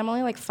size because I'm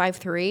only like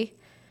 5'3",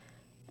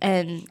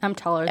 and I'm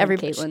taller Every-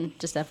 than Caitlin,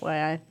 just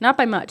FYI. Not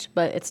by much,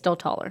 but it's still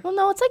taller. well,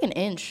 no, it's like an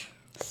inch.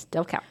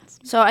 Still counts.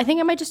 So I think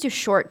I might just do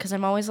short because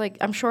I'm always like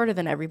I'm shorter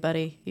than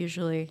everybody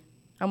usually.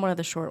 I'm one of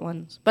the short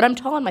ones, but I'm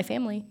tall in my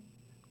family.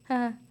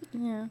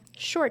 Yeah.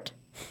 Short.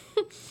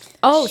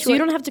 Oh, so you Short.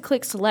 don't have to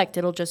click select.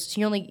 It'll just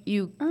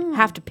you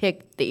have to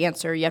pick the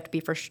answer. You have to be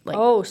for like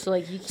Oh, so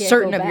like you can't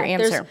certain go of your back.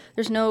 answer.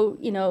 There's no,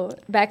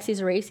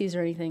 backsies or aces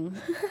or anything.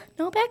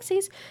 no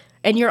backsies.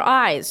 And your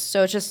eyes.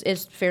 So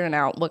it's figuring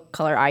out what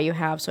color eye you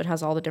have. So it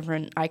has all the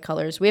different eye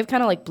colors. We have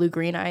kind of like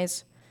blue-green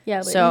eyes. Yeah,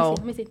 but So-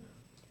 let me see.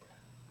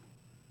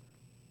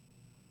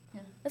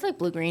 It's like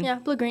blue-green. Yeah,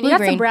 blue-green. You got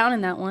Blue-green. some brown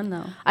in that one,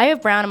 though. I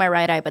have brown in my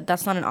right eye, but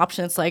that's not an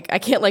option. It's like I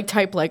can't like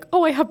type like,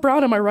 oh, I have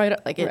brown in my right eye.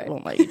 Like it Right.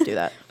 won't let you do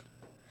that.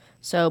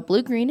 So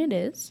blue-green it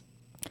is.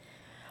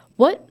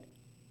 What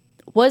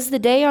was the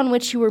day on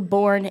which you were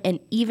born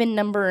an even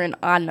number and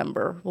odd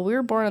number? Well, we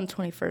were born on the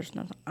 21st,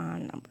 not the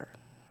odd number.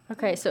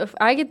 Okay, so if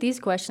I get these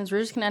questions, we're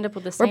just going to end up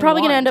with the same We're probably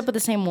going to wand. end up with the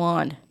same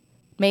wand.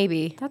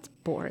 Maybe. That's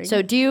boring.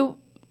 So do you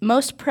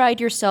most pride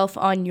yourself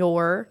on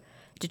your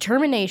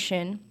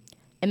determination,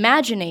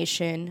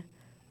 imagination,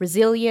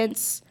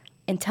 resilience,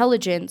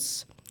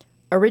 intelligence,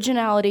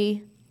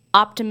 originality,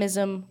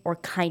 optimism, or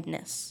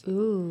kindness?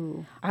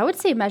 Ooh. I would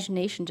say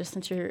imagination just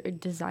since you're a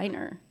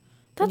designer.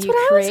 That's and you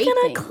what I was create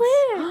going things. to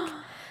click.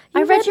 I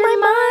You read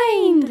your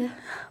mind.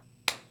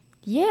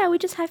 Yeah, we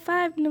just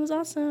high-fived and it was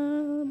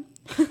awesome.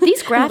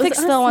 These graphics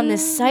though on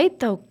this site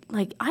though,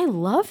 like I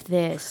love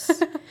this.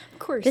 Of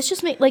course. This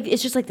just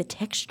it's just like the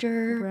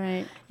texture.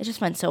 Right. It's just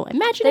fun. So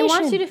imagination. They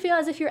want you to feel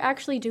as if you're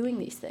actually doing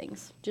these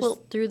things, just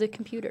through the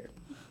computer.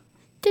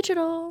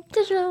 digital.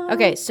 Digital.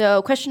 Okay,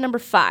 so question number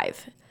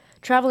 5.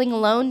 Traveling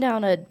alone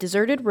down a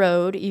deserted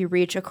road, you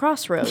reach a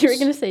crossroads. You were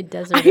going to say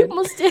desert. I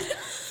almost did.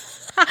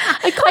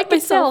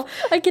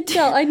 I could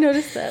tell. I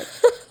noticed that.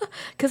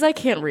 Because I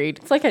can't read.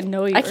 It's like I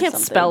know you. I can't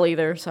spell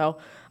either. So,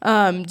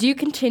 do you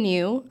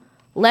continue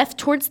left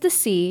towards the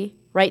sea,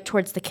 right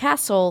towards the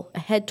castle,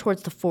 ahead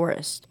towards the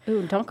forest?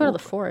 Ooh, don't go to the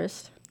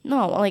forest.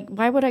 No, like,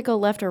 why would I go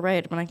left or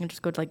right when I can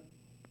just go to, like,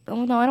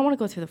 oh, no, I don't want to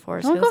go through the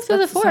forest. Don't go through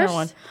the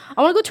forest.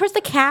 I want to go towards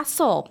the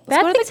castle.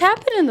 Bad things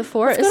happen in the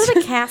forest. Let's go to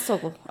the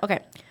castle. Okay.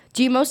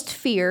 Do you most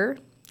fear,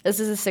 this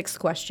is the sixth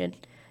question,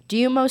 do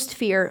you most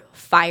fear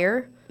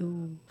fire?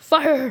 Ooh.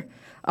 Fire!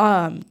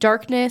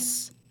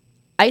 Darkness,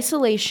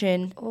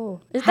 isolation,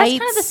 That's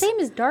kind of the same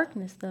as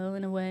darkness, though,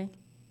 in a way.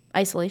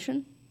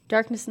 Isolation?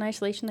 Darkness and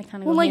isolation, they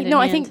kind of well, go like, hand no,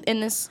 in I hand. think in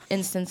this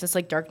instance, it's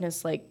like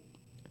darkness, like,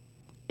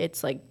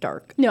 it's like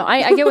dark. No,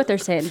 I get what they're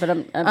saying, but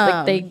I'm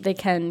like they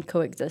can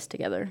coexist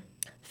together.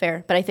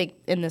 Fair, but I think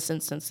in this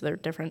instance they're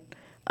different.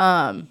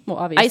 Well,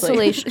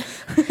 obviously.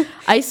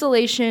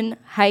 Isolation,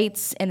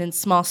 heights, and in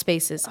small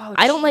spaces. Oh,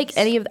 I don't like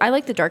any of. I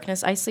like the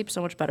darkness. I sleep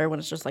so much better when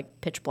it's just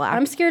like pitch black.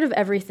 I'm scared of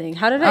everything.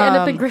 How did I end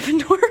up in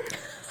Gryffindor?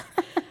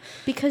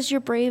 Because you're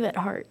brave at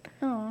heart.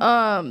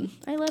 I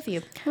love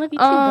you. I love you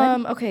too,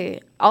 bud. Okay,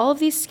 all of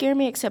these scare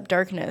me except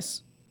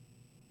darkness.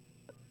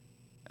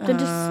 Then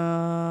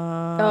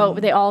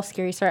just they all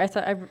scare you. Sorry, I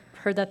thought I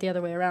heard that the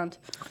other way around.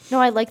 No,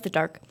 I like the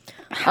dark.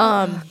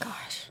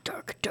 Gosh,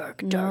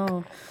 dark.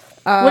 no.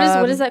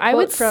 What is that quote I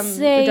would from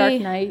say, The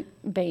Dark Knight?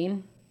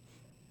 Bane,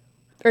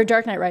 or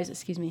Dark Knight Rises?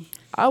 Excuse me.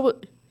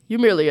 You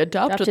merely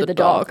adapted the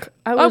dark.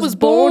 I was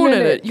born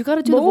in it. You got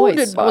to do the Molded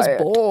voice. I by was it.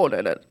 born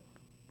in it.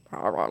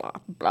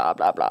 Blah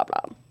blah blah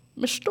blah.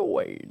 Mr.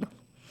 Wayne.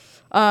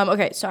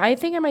 Okay, so I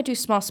think I might do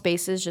small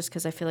spaces just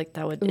because I feel like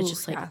that would. It's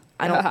just like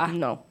I don't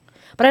know,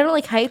 but I don't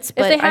like heights.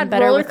 But If they I'm had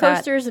better roller with that.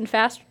 coasters and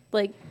fast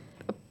like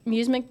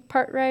amusement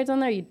park rides on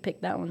there, you'd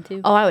pick that one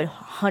too. Oh, I would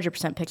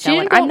 100% pick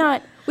that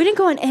one. We didn't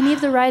go on any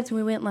of the rides when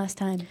we went last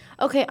time.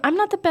 Okay, I'm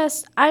not the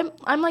best. I'm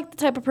like the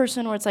type of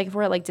person where it's like if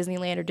we're at like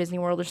Disneyland or Disney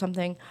World or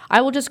something, I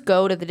will just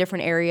go to the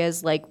different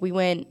areas. Like we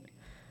went.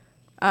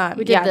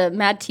 We did the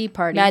Mad Tea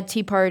Party. Mad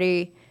Tea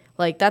Party.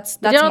 Like that's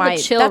did all the my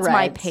chill that's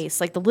my rides.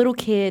 pace. Like the little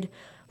kid,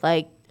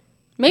 like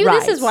Maybe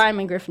rides. this is why I'm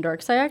in Gryffindor,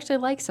 because I actually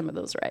like some of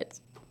those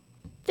rides.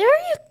 There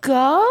you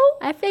go.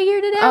 I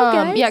figured it out,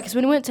 guys. Yeah, because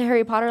when we went to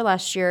Harry Potter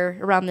last year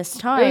around this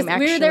time,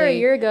 actually, we were there a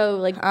year ago,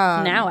 like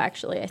now,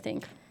 actually, I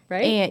think,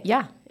 right? And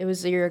yeah, it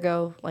was a year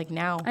ago, like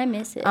now. I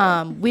miss it.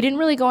 We didn't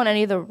really go on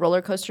any of the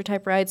roller coaster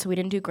type rides, so we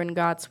didn't do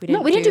Gringotts. We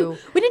didn't do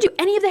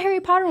any of the Harry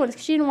Potter ones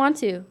because she didn't want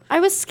to.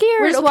 I was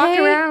scared. We're just walking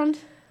around.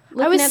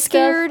 I was at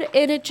scared, stuff,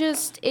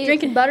 and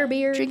drinking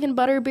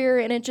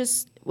butterbeer, and it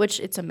just, which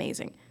it's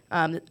amazing.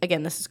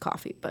 Again, this is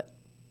coffee, but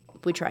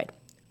we tried.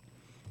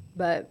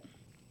 But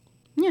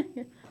yeah.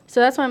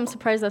 So that's why I'm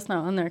surprised that's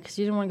not on there, because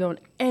you didn't want to go on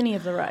any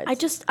of the rides. I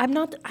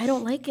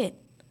don't like it.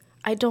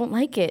 I don't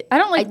like it. I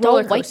don't like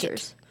roller coasters. Like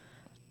it.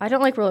 I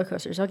don't like roller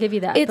coasters. I'll give you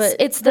that.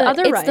 It's the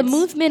other rides. the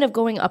movement of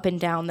going up and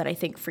down that I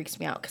think freaks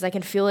me out, because I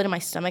can feel it in my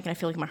stomach, and I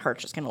feel like my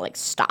heart's just gonna like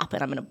stop,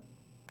 and I'm gonna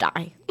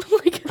die.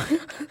 Like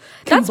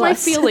that's my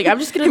feeling. I'm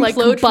just gonna like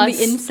implode from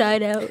the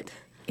inside out.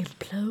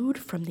 Implode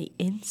from the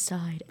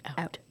inside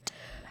out.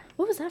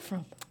 What was that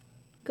from?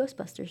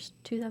 Ghostbusters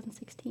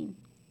 2016.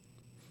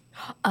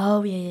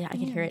 Oh yeah. I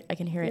can hear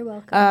it. You're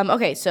welcome.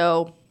 Okay,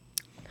 so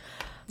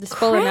this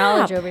full of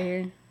knowledge over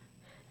here.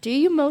 Do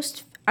you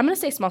most? I'm gonna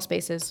say small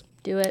spaces.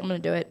 Do it. I'm gonna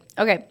do it.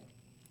 Okay.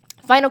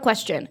 Final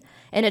question.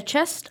 In a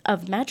chest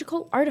of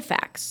magical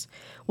artifacts,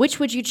 which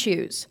would you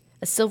choose?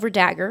 A silver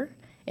dagger,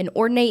 an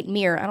ornate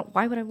mirror.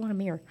 Why would I want a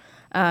mirror?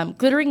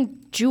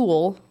 Glittering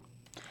jewel.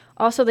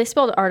 Also, they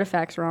spelled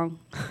artifacts wrong.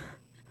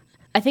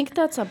 I think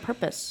that's on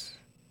purpose.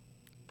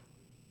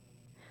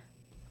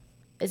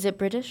 Is it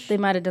British? They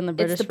might have done the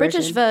British version. It's the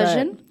British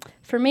version.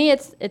 For me,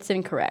 it's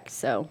incorrect.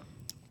 So,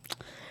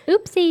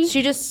 oopsie.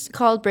 She just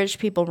called British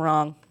people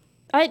wrong.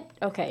 I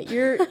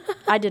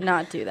did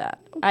not do that.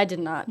 I did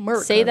not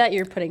say that.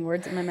 You're putting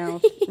words in my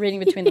mouth, reading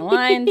between the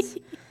lines.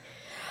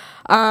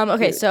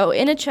 Okay, so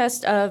in a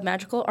chest of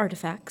magical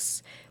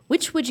artifacts,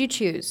 which would you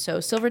choose?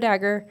 So silver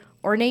dagger,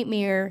 ornate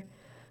mirror,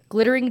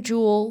 glittering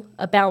jewel,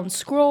 a bound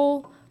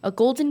scroll, a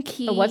golden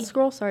key. A what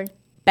scroll? Sorry.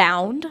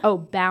 Bound. Oh,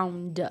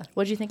 bound.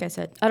 What do you think I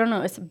said? I don't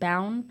know. It's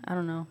bound. I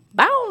don't know.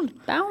 Bound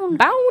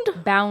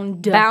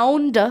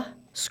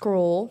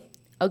scroll,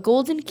 a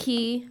golden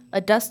key, a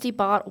dusty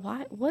bottle.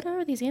 What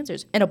are these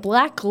answers? And a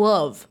black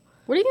glove.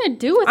 What are you gonna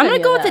do with? I'm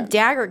gonna go with the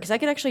dagger because I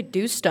could actually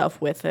do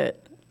stuff with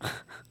it.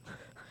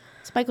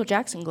 It's Michael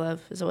Jackson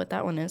glove. Is what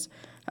that one is.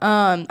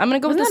 I'm gonna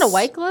go with that a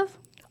white glove?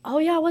 Oh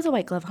yeah, it was a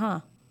white glove,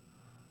 huh?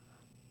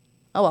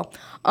 Oh well.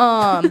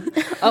 I'm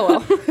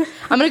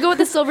gonna go with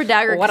the silver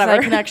dagger because I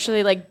can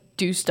actually like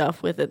do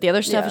stuff with it. The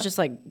other stuff is just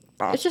like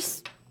it's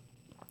just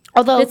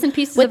although bits and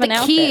pieces with of an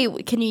the key,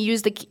 outfit. can you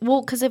use the key? Well,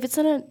 because if it's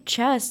in a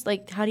chest,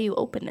 like how do you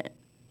open it?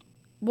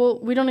 Well,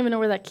 we don't even know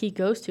where that key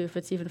goes to if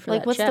it's even for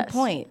like that what's chest. the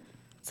point?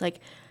 It's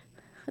like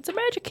it's a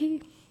magic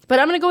key. But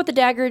I'm gonna go with the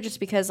dagger just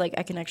because like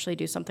I can actually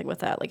do something with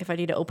that. Like if I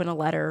need to open a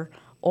letter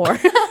or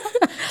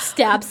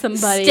stab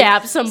somebody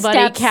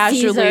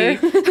casually.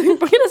 We're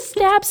gonna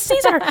stab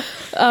Caesar.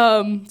 So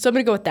I'm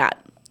gonna go with that.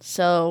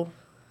 So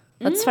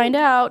let's find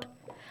out.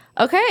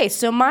 Okay,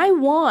 so my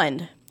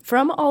wand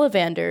from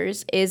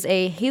Ollivanders is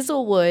a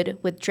hazelwood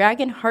with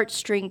dragon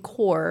heartstring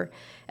core,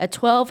 a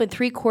 12 and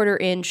 3/4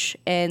 inch,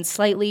 and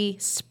slightly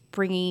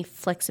springy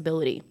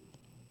flexibility.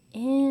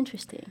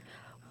 Interesting.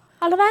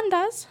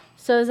 Ollivanders.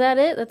 So is that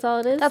it? That's all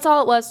it is? That's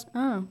all it was.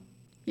 Oh,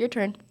 Your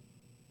turn.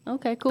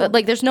 okay, cool. But,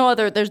 like, there's no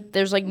other.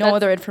 There's like no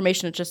other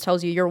information. It just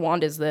tells you your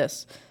wand is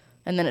this,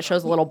 and then it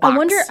shows a little box.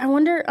 I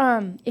wonder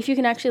if you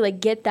can actually like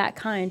get that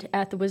kind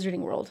at the Wizarding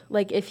World.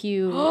 Like if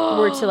you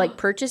were to like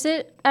purchase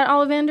it at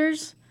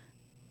Ollivanders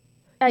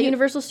at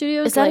Universal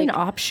Studios. Is that like, an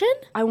option?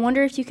 I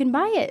wonder if you can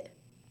buy it.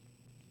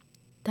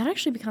 That'd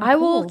actually be kind of cool. I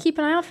will keep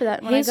an eye out for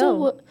that when I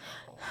go.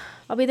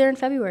 I'll be there in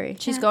February.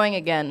 She's going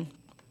again.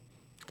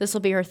 This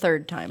will be her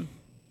third time.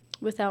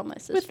 Without my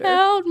sister.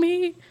 Without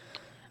me.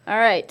 All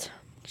right.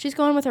 She's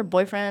going with her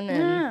boyfriend. And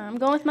Yeah, I'm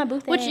going with my boo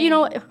thing. which, you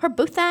know, her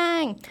boo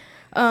thing.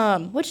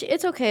 Which,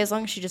 it's okay as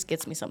long as she just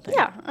gets me something.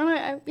 Yeah,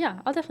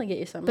 I'll definitely get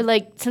you some. But,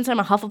 like, since I'm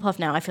a Hufflepuff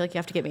now, I feel like you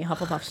have to get me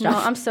Hufflepuff stuff. No,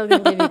 I'm still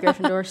going to give you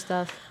Gryffindor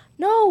stuff.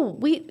 No,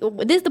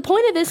 the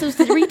point of this is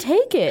to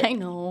retake it. I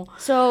know.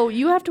 So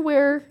you have to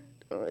wear.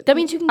 That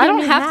means you can. I Get don't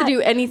a new have hat. to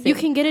do anything. You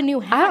can get a new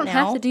hat. I don't now.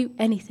 have to do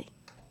anything.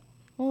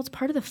 Well, it's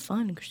part of the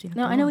fun, Christina.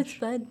 No, I know Gosh. it's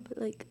fun, but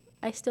like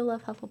I still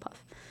love Hufflepuff.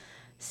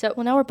 So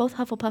Well, now we're both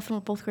Hufflepuff and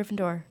we're both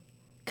Gryffindor,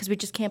 because we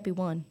just can't be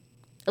one.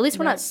 At least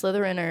we're not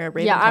Slytherin or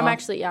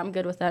Ravenclaw. yeah, I'm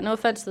good with that. No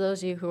offense to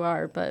those of you who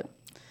are, but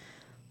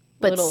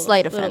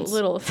slight offense.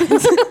 Little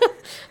offense.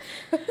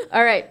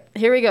 All right,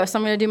 here we go. So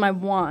I'm going to do my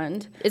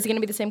wand. Is it going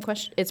to be the same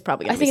question? It's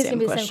probably going I to be think it's going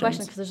to be the same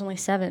question because there's only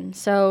 7.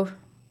 So,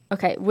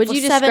 okay, would Well,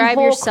 you 7 describe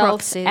whole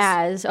yourself cruxes.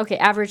 as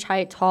average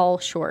height, tall,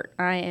 short?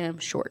 I am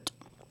short.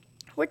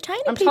 We're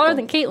tiny. I'm taller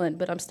than Caitlin,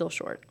 but I'm still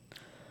short.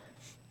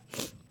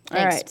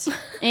 Thanks. All right,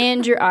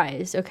 and your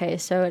eyes. Okay,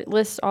 so it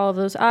lists all of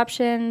those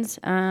options.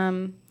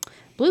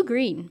 Blue,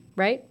 green,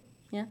 right?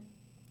 Yeah.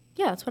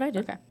 Yeah, that's what I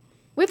did. Okay.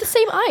 We have the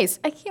same eyes.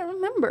 I can't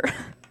remember.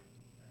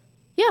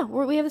 Yeah,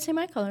 we have the same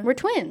eye color. We're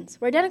twins.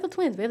 We're identical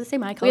twins. We have the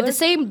same eye We color. have the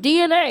same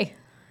DNA.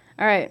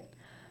 All right.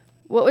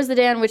 What was the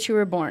day on which you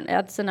were born?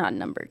 That's an odd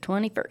number.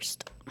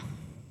 21st.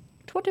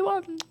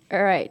 21.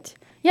 All right.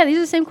 Yeah, these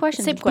are the same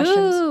questions. Same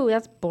questions. Boo,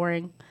 that's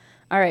boring.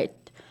 All right.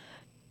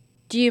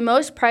 Do you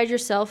most pride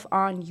yourself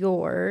on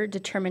your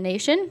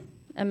determination,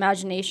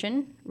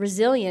 imagination,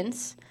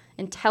 resilience,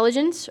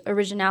 intelligence,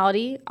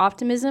 originality,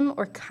 optimism,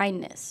 or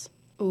kindness?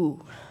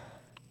 Ooh.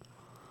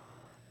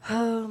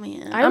 Oh,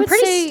 man. I I'm would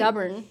pretty say-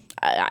 stubborn.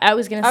 I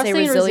was going to I was say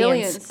saying resilience.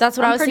 resilience. That's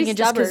what I'm I was pretty thinking,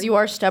 just because stubborn. you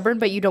are stubborn,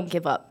 but you don't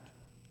give up.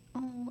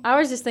 I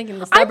was just thinking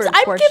the stubborn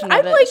portion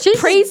I'm of it. like She's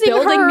just praising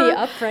building her me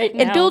up right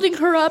now. and building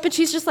her up, and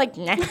she's just like,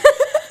 nah.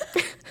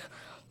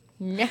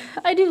 Nah.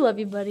 I do love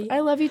you, buddy. I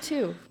love you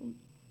too.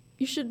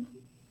 You should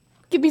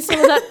give me some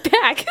of that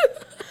back.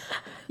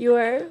 You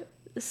are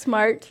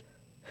smart.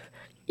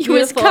 You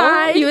was beautiful,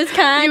 kind. You was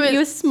kind. You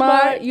was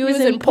smart. You was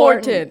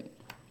important.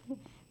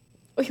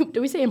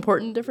 Do we say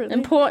important differently?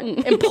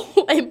 Important.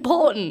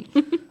 Important.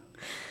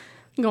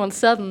 I'm going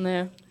southern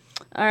there.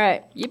 All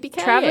right.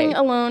 Yippee-ki-yay. Traveling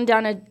alone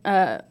down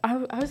a...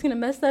 I was going to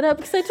mess that up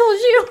because I told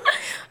you.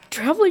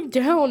 Traveling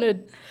down a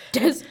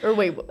desert... Or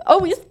wait.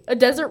 Oh, a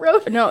desert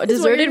road? No, a Is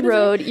what you're deserted gonna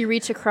road. You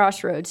reach a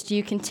crossroads. Do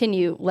you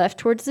continue left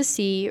towards the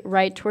sea,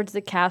 right towards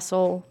the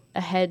castle,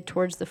 ahead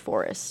towards the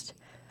forest?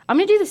 I'm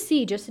going to do the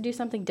sea just to do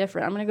something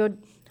different. I'm going to go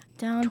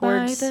Down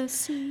towards by the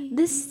sea.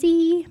 the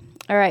sea.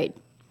 All right.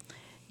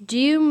 Do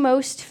you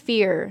most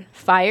fear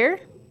fire,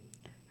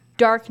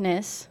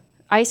 darkness,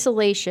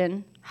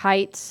 isolation,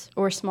 heights,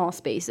 or small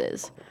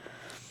spaces?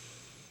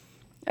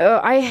 Oh,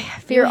 I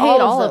fear hate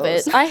all of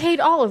those. it. I hate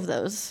all of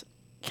those.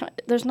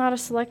 There's not a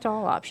select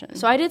all option.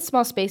 So I did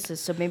small spaces,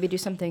 so maybe do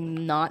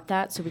something not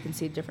that so we can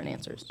see different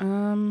answers.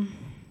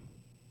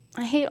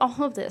 I hate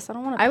all of this. I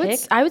don't want to pick.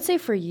 I would say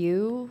for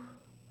you,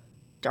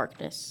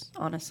 darkness,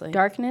 honestly.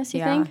 Darkness,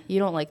 you think?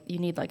 You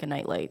need like a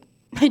nightlight.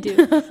 I do.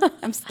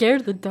 I'm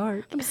scared of the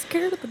dark. I'm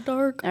scared of the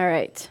dark. All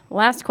right.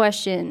 Last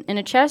question. In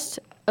a chest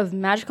of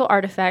magical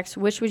artifacts,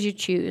 which would you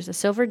choose? A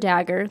silver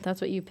dagger. That's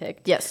what you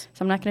picked. Yes.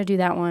 So I'm not going to do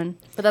that one.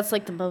 But that's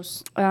like the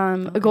most...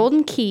 A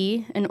golden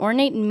key, an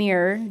ornate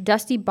mirror,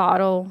 dusty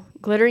bottle,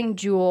 glittering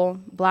jewel,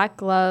 black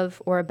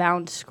glove, or a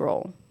bound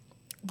scroll.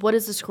 What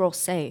does the scroll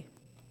say?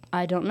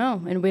 I don't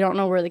know. And we don't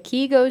know where the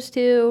key goes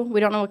to.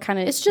 We don't know what kind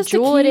of It's just a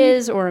jewel it key.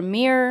 is or a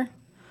mirror.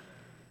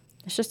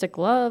 It's just a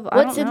glove. I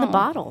What's don't in the know.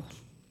 bottle?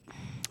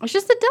 It's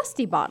just a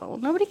dusty bottle.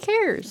 Nobody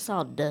cares. It's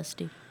all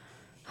dusty.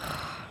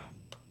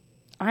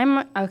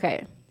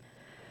 Okay.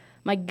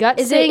 My gut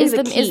Is saying it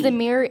the key. is the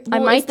mirror? I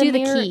well, might is the do the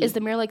mirror, key. Is the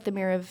mirror like the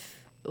mirror of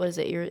what is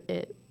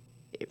it?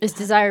 It's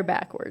desire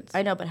backwards.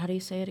 I know, but how do you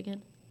say it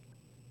again?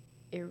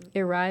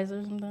 Arise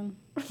or something.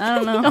 I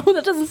don't know. No,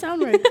 that doesn't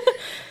sound right.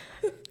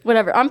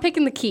 Whatever. I'm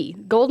picking the key.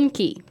 Golden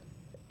key.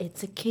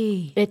 It's a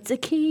key. It's a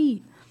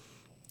key.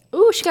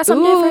 Ooh, she got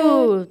something different.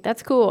 Ooh,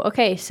 that's cool.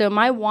 Okay, so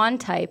my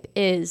wand type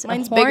is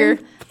Mine's a horn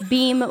bigger.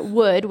 beam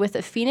wood with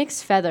a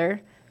phoenix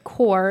feather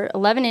core,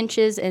 11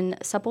 inches, and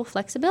supple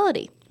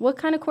flexibility. What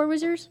kind of core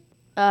was yours?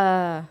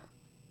 Mine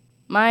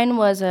Mine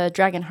was a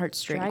dragon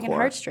heartstring Dragon core.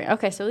 heartstring.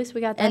 Okay, so at least we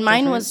got that. And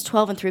mine different. was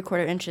 12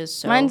 3/4 inches.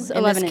 So Mine's in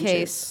 11 this inches.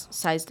 case,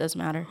 size does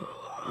matter.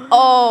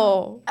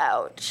 Oh,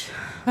 Ouch.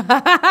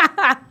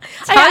 I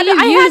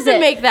use had to it.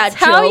 make that It's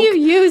joke. how you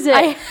use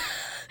it.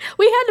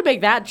 We had to make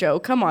that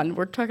joke. Come on,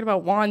 we're talking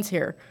about wands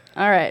here.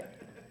 All right.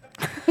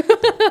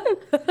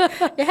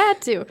 You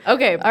had to.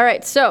 Okay. All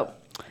right, so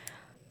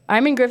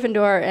I'm in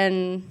Gryffindor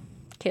and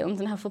Caitlin's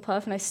in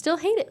Hufflepuff, and I still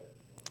hate it.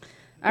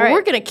 All right.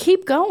 We're gonna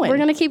keep going. We're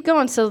going to keep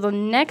going. So the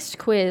next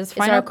quiz,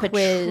 final our quiz,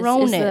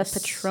 Patronus. is the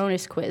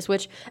Patronus quiz,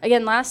 which,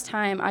 again, last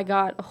time I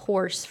got a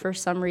horse for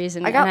some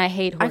reason, and I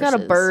hate horses. I got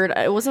a bird.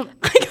 It wasn't...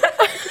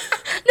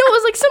 No, it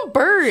was like some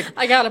bird.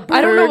 I got a bird.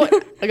 I don't know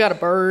what... I got a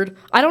bird.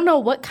 I don't know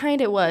what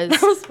kind it was.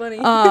 That was funny.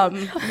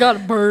 I got a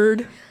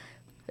bird.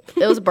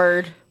 It was a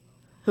bird.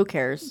 Who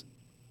cares?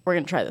 We're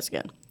going to try this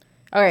again.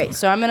 All right,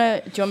 so I'm going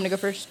to... Do you want me to go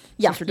first?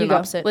 Yeah, Since we're you doing go.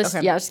 opposite?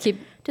 Okay. Yeah, just keep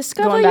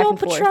Discover going back your and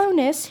forth.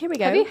 Patronus. Here we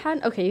go. Have you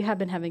had... Okay, you have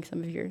been having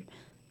some of your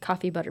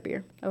coffee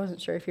butterbeer. I wasn't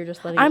sure if you're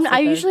just letting it sit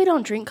I there. usually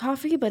don't drink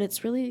coffee, but it's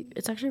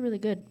actually really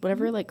good.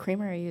 Whatever like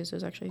creamer I use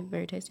is actually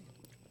very tasty.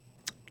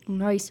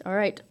 Nice. All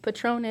right,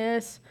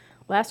 Patronus.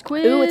 Last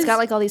quiz. Ooh, it's got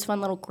like all these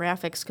fun little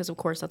graphics because of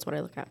course that's what I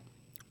look at.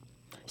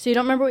 So you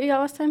don't remember what you got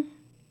last time?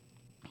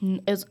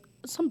 It's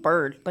some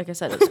bird. Like I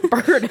said, it's a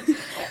bird.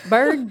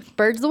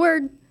 Bird's the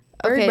word.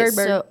 Bird.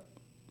 So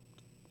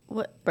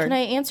what? Bird. Can I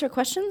answer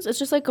questions? It's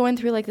just like going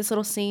through like this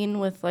little scene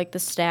with like the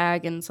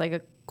stag and it's like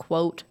a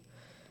quote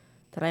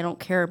that I don't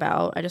care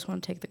about. I just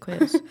want to take the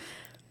quiz.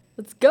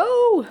 Let's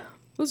go.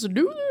 Let's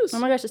do this. Oh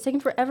my gosh, it's taking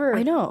forever.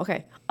 I know.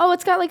 Okay. Oh,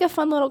 it's got like a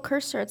fun little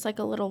cursor. It's like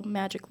a little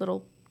magic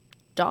little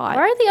dot.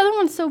 Why are the other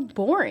ones so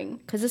boring?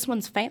 Because this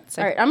one's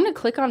fancy. All right, I'm going to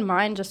click on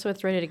mine just so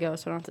it's ready to go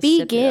so I don't have to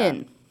sip it Begin.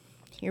 out.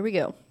 Here we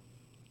go.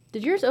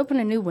 Did yours open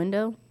a new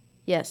window?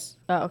 Yes.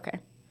 Oh, okay.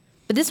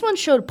 But this one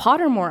showed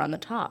Pottermore on the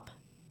top.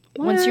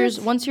 Once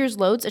What? yours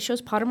loads, it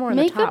shows Pottermore on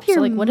Make the top. up your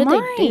So like what did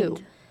they do?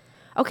 mind.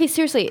 Okay,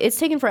 seriously, it's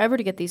taken forever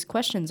to get these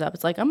questions up.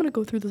 It's like I'm gonna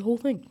go through this whole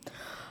thing.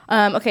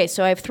 Okay,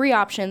 so I have 3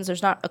 options.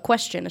 There's not a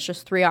question. It's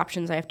just 3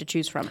 options I have to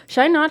choose from.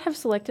 Should I not have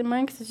selected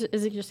mine? Because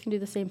is it just going to do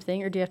the same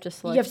thing, or do you have to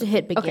select? You have to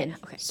hit begin.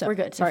 Okay, So we're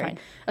good. you're Sorry. fine.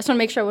 I just want to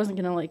make sure I wasn't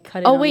going to like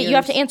cut it. Oh on wait, you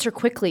have to yours. answer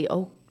quickly.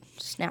 Oh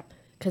snap!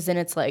 Because then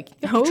it's like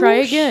you have to try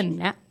again.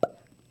 Snap.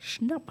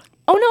 Snap.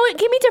 Oh no, it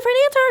gave me different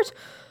answers.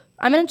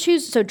 I'm gonna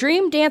choose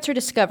dream, dance, or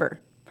discover.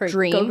 Hurry,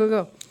 Dream.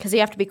 go. Because you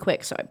have to be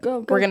quick. So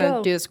Go, we're gonna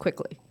go. do this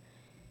quickly.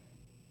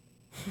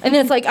 And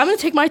then it's like I'm gonna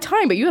take my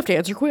time, but you have to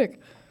answer quick.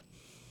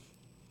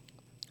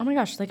 Oh my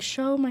gosh! Like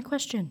show my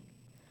question.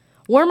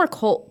 Warm or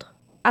cold?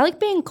 I like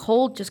being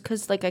cold just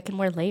because like I can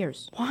wear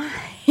layers. Why?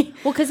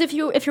 Well, because if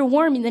you're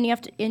warm, then you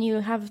have to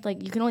you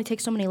can only take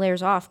so many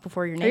layers off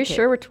before you're Are naked. you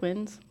sure we're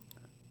twins?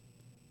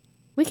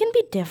 We can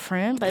be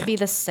different, but be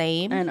the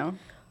same. I know.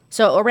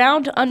 So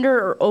around, under,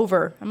 or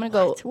over? I'm gonna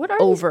go What are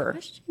over.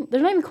 these questions?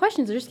 They're not even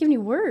questions. They're just giving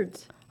you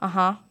words.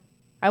 I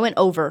went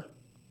over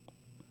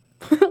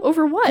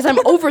Over what? because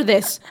I'm over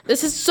this.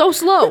 This is so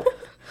slow.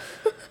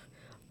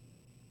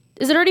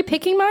 Is it already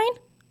picking mine?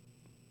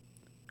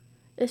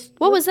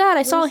 What was that?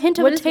 I saw a hint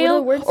of a what do tail,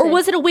 the words or say?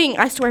 was it a wing?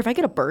 I swear, if I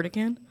get a bird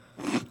again,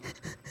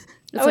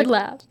 I would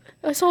laugh.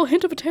 I saw a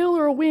hint of a tail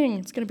or a wing.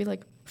 It's gonna be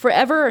like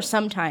forever or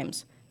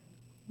sometimes.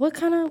 What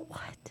kind of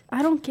what?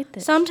 I don't get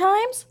this.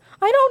 Sometimes?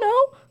 I don't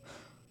know.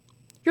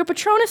 Your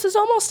Patronus is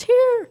almost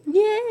here.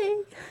 Yay!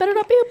 Better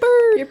not be a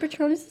bird. Your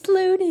Patronus is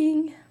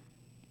loading.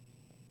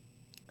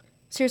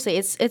 Seriously,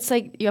 it's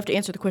like you have to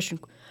answer the question.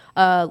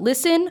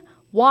 Listen,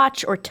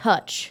 watch, or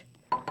touch.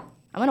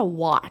 I'm gonna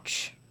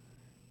watch.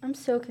 I'm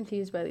so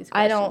confused by these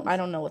questions. I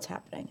don't know what's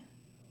happening.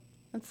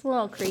 That's a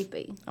little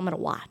creepy. I'm gonna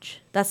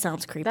watch. That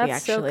sounds creepy.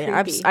 That's so actually,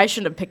 creepy. I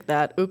shouldn't have picked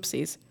that.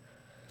 Oopsies.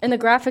 And the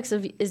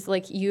graphics is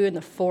like you in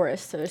the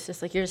forest, so it's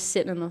just like you're just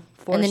sitting in the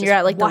forest. And then just you're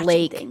at, like, the watching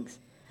lake. Things.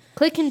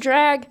 Click and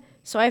drag.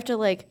 So I have to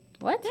like.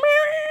 What?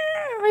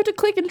 I have to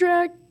click and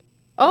drag.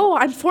 Oh,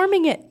 I'm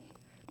forming it.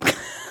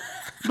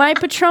 My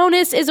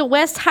Patronus is a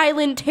West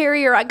Highland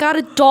Terrier. I got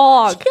a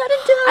dog. You got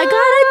a dog. I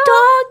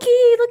got a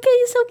doggy. Look at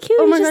he's so cute.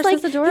 Oh my he's gosh, just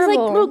like, that's He's like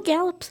adorable. little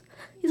gallops.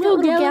 He's got Little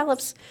little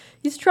gallops. gallops.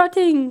 He's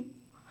trotting.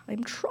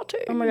 I'm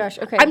trotting. Oh my gosh.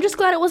 Okay. I'm just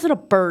glad it wasn't a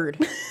bird.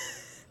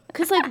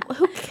 Because like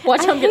who?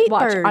 watch. I hate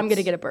Watch. birds. I'm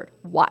gonna get a bird.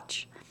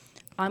 Watch.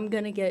 I'm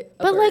gonna get.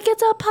 A But bird. like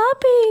it's a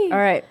puppy. All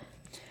right.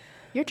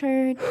 Your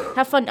turn.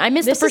 Have fun. I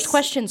missed This the first is-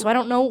 question, so I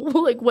don't know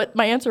like what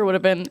my answer would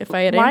have been if I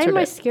had Why answered am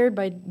I it. scared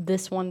by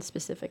this one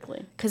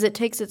specifically? Because it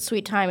takes its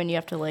sweet time, and you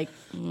have to like,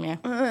 meh.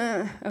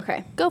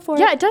 Okay. Go for it.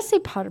 Yeah, it does say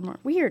Pottermore.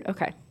 Weird.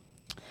 Okay.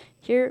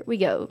 Here we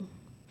go.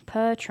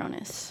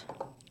 Patronus.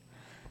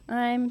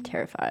 I'm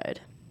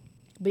terrified.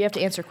 But you have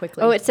to answer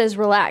quickly. Oh, it says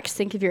relax.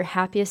 Think of your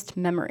happiest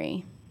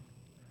memory.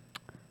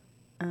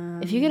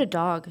 If you get a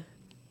dog,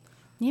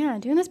 Yeah,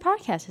 doing this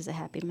podcast is a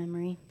happy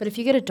memory. but if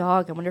you get a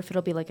dog, I wonder if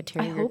it'll be like a I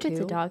terrier hope too. it's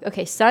a dog.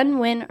 Okay, sun,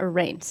 wind, or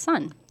rain?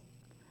 Sun.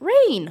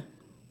 Rain.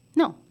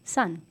 No,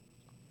 sun.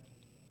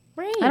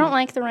 Rain. I don't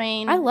like the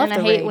rain. I love and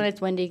the I hate rain. when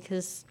it's windy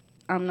because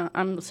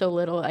I'm so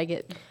little. I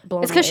get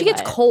blown. It's because she away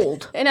gets by it.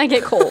 cold. And I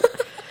get cold.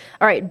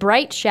 All right,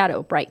 bright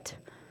shadow, bright.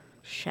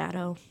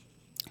 Shadow.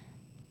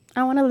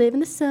 I want to live in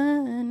the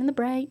sun and the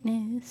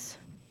brightness.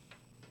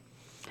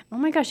 Oh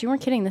my gosh, you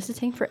weren't kidding. This is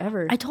taking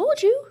forever. I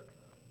told you.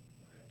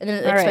 And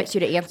then it expects you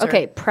to answer.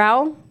 Okay,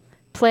 prowl,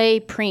 play,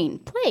 preen.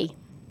 Play.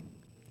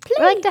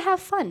 I like to have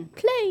fun.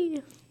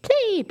 Play.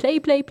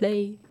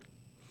 Play.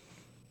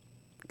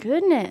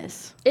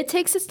 Goodness. It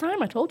takes its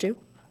time, I told you.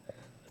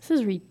 This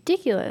is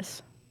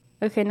ridiculous.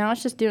 Okay, now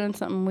it's just doing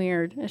something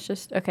weird. It's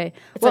just, okay.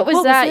 It's What like,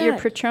 was that? Your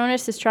that?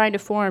 Patronus is trying to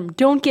form.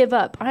 Don't give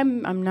up.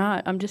 I'm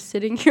not. I'm just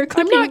sitting here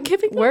clicking not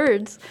giving up.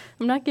 words.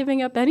 I'm not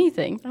giving up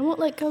anything. I won't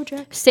let go,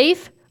 Jack.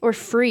 Safe or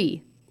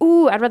free?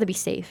 Ooh, I'd rather be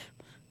safe.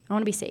 I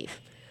want to be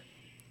safe.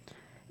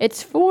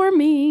 It's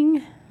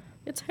forming.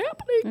 It's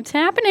happening. It's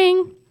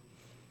happening.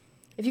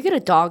 If you get a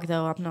dog,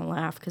 though, I'm going to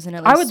laugh. Because then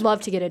at least I would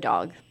love to get a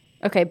dog.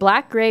 Okay,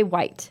 black, gray,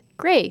 white.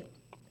 Gray.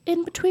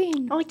 in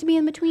between. I like to be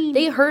in between.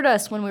 They heard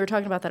us when we were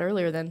talking about that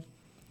earlier then.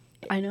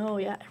 I know,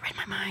 yeah. It read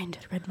my mind.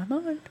 It read my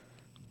mind.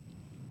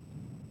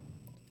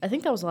 I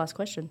think that was the last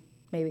question,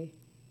 maybe.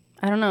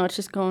 I don't know. It's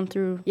just going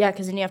through. Yeah,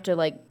 because then you have to,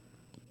 like,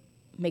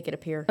 make it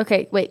appear.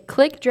 Okay, wait.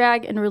 Click,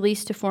 drag, and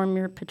release to form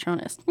your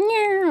Patronus.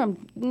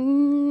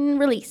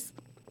 Release.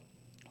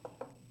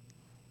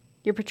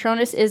 Your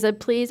Patronus is a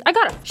please. I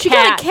got a She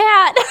cat. got a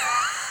cat.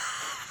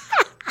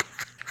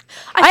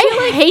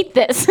 I hate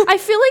this. I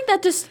feel like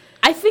that just...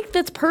 I think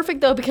that's perfect,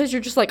 though, because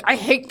you're just like, I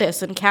hate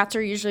this. And cats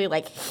are usually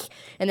like...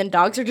 And then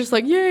dogs are just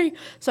like, yay.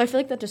 So I feel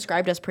like that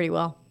described us pretty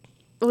well.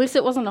 At least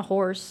it wasn't a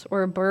horse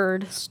or a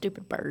bird.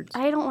 Stupid birds.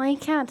 I don't like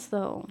cats,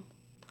 though.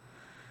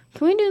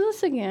 Can we do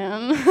this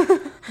again?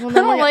 Well, I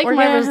don't like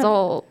my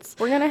results.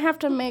 We're going to have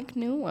to make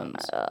new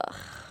ones.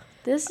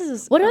 This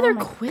is... What oh other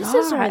my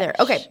quizzes are there?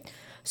 gosh. Okay,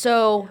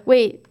 so...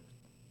 Wait.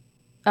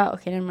 Oh,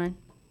 okay, never mind.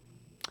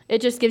 It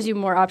just gives you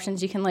more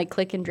options. You can, like,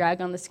 click and drag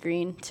on the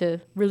screen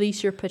to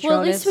release your Patronus. Well,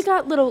 at least we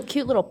got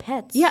cute little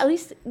pets. Yeah, at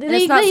least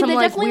they it's not some,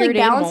 like, definitely weird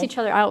balance animal. each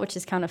other out, which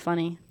is kind of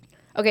funny.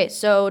 Okay,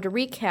 so to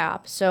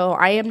recap, so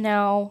I am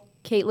now...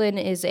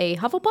 Caitlin is a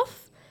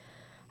Hufflepuff.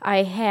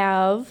 I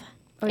have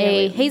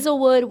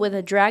Hazelwood with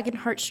a dragon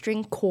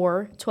heartstring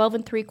core, 12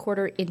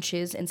 3/4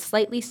 inches, and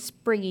slightly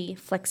springy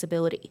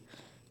flexibility.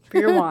 For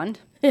your wand.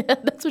 Yeah,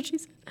 that's what she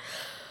said.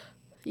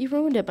 You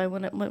ruined it by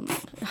when it went...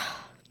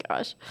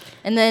 Gosh.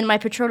 And then my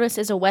Patronus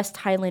is a West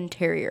Highland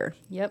Terrier.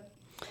 Yep.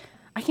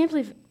 I can't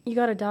believe you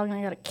got a dog and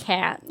I got a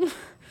cat.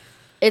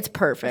 It's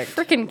perfect.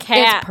 Freaking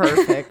cat. It's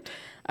perfect.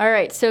 All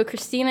right, so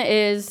Christina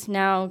is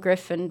now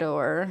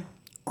Gryffindor.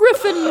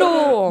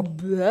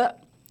 Gryffindor!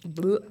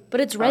 But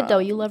it's red, though.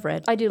 You love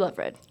red. I do love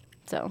red.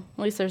 So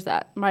at least there's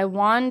that. My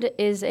wand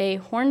is a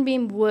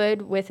hornbeam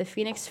wood with a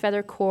phoenix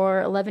feather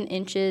core, 11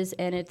 inches,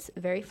 and it's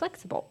very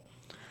flexible.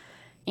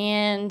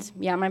 And,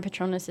 yeah, my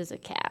Patronus is a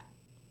cat.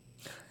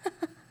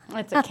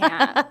 It's a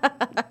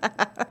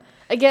cat.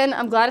 Again,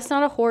 I'm glad it's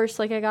not a horse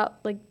like I got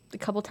like a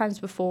couple times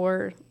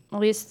before. At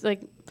least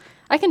like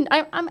I can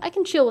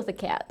chill with a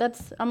cat.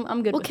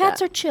 I'm good. Well, with cats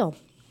that. are chill.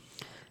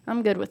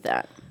 I'm good with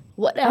that.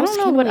 What I else don't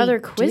know can what we other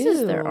quizzes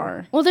do? there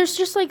are. Well, there's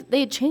just like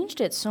they changed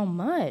it so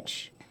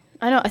much.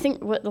 I know. I think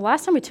the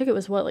last time we took it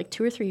was like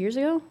 2 or 3 years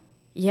ago.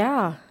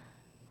 Yeah.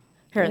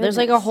 Here, there's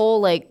like a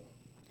whole like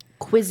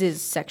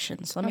quizzes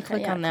section. So let me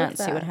click on that and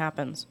see what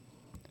happens.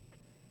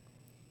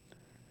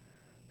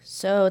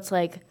 So it's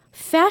like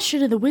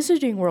fashion in the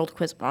Wizarding World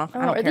quiz. Oh, I don't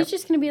are care. these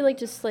just gonna be like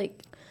just like?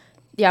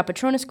 Yeah,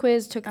 Patronus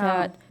quiz took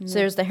that. So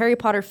there's the Harry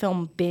Potter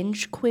film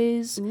binge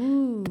quiz.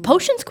 Ooh. The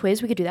potions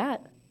quiz, we could do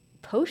that.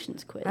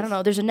 Potions quiz. I don't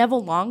know. There's a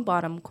Neville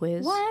Longbottom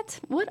quiz. What?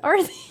 What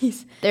are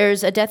these?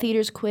 There's a Death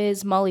Eaters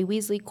quiz, Molly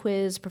Weasley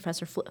quiz,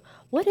 Professor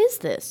What is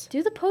this?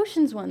 Do the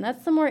potions one.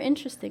 That's the more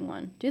interesting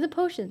one. Do the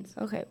potions.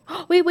 Okay.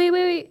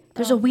 Wait.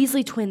 There's a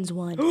Weasley twins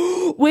one.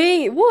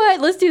 Wait, what?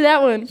 Let's do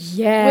that one.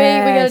 Yes.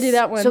 Wait, we gotta do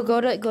that one. So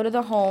go to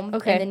the home.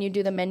 Okay. And then you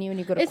do the menu and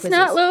you go to it's quizzes.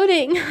 not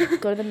loading.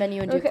 Go to the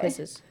menu and do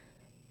quizzes.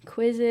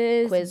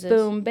 Quizzes.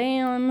 Boom,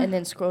 bam. And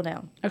then scroll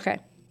down. Okay.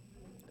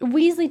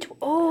 Weasley.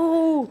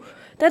 Oh,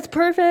 that's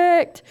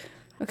perfect.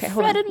 Okay,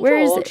 hold on. Where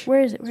is it?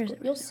 Where is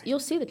it? You'll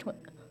see the twin.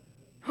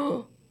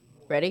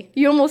 Ready?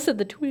 You almost said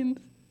the twins.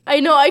 I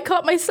know. I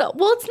caught myself.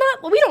 Well, it's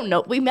not. We don't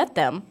know. We met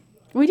them.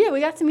 We did. We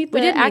got to meet the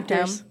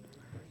actors.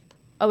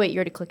 Oh wait, you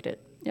already clicked it.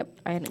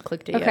 Yep. I hadn't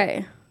clicked it yet.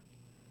 Okay.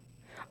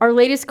 Our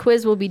latest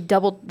quiz will be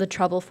double the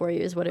trouble for you,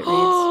 is what it reads.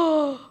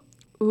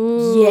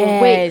 Ooh.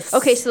 Yes. Wait.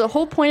 Okay, so the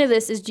whole point of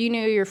this is, do you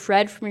know your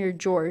Fred from your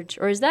George?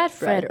 Or is that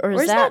Fred? Or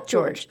is that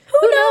George?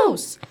 Who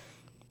knows?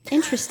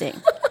 Interesting.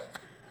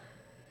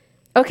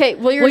 Okay,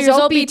 will your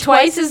result be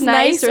twice as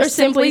nice or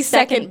simply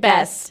second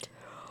best?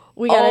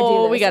 We gotta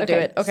do this. We gotta do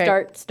it. Okay.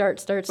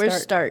 Start.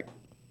 Where's start?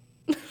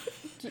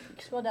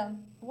 Scroll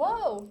down.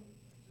 Whoa.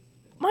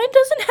 Mine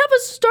doesn't have a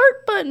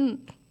start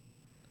button.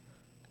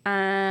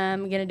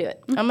 I'm gonna do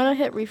it. I'm gonna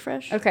hit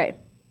refresh. Okay.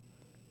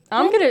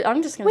 I'm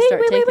just gonna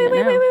start taking it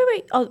now.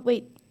 Wait. Oh,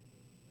 wait.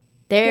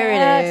 There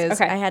it is.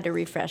 Okay. I had to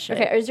refresh it.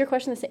 Okay, is your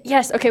question the same?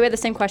 Yes. Okay, we have the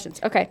same questions.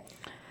 Okay.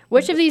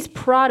 Which of these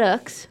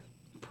products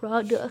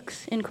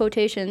in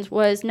quotations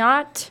was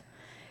not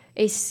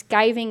A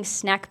skiving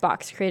snack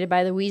box created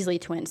by the Weasley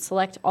twins.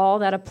 Select all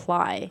that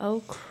apply.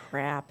 Oh,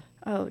 crap.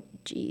 Oh,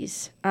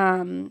 geez.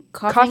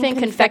 Coughing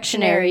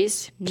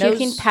confectionaries,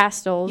 puking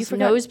pastels,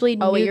 nosebleed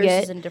nougat,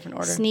 yours is in a different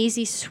order.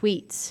 sneezy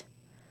sweets.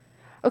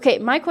 Okay,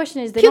 my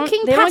question is, they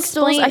Puking don't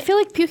pastels. explain. I feel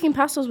like puking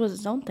pastels was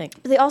its own thing.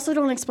 They also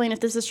don't explain if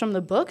this is from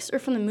the books or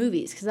from the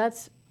movies, because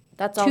that's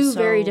two also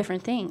very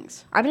different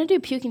things. I'm gonna do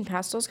puking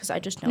pastels because I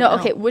just don't No,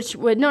 know. okay, which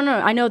would no,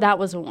 I know that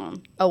was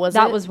one. Oh, was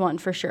that it? was one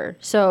for sure.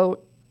 So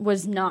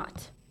was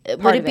not.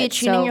 Would it be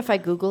cheating if I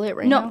Google it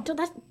right now? No,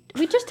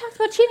 we just talked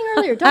about cheating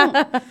earlier.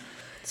 Don't.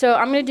 So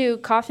I'm gonna do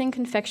coughing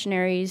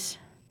confectionaries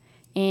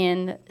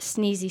and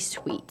sneezy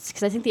sweets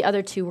because I think the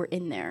other two were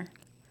in there.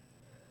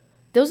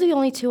 Those are the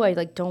only two I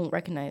don't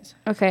recognize.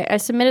 Okay, I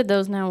submitted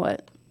those. Now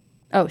what?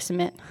 Oh,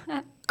 submit.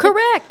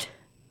 Correct.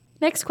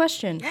 Next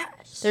question.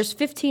 Yes. There's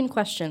 15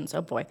 questions.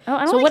 Oh boy. Oh, I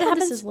don't so like what how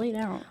happens? this is laid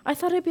out. I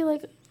thought it'd be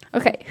like.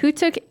 Okay, who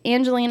took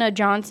Angelina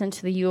Johnson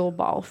to the Yule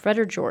Ball? Fred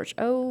or George?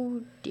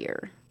 Oh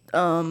dear.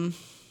 Do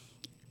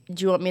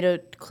you want me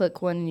to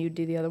click one and you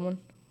do the other one?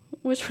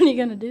 Which one are you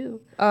gonna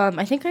do?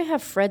 I think I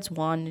have Fred's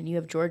wand and you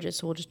have George's,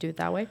 so we'll just do it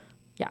that way.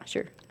 Yeah,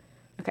 sure.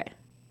 Okay.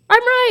 I'm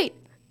right.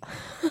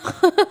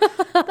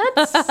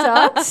 That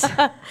sucks.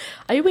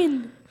 I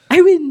win.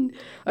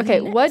 Okay,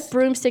 Next. what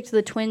broomstick do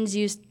the twins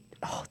use?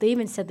 Oh, they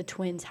even said the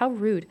twins. How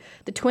rude.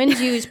 The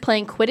twins use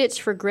playing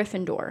Quidditch for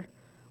Gryffindor.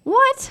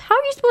 What? How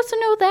are you supposed to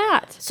know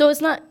that? So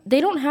it's not.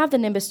 They don't have the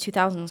Nimbus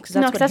 2000s because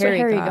that's, that's what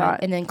Harry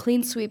got. And then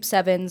Clean Sweep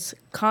 7s,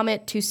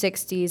 Comet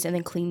 260s, and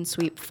then Clean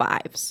Sweep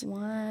 5s.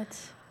 What?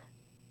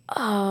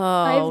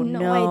 Oh,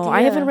 no I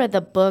idea. haven't read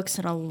the books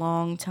in a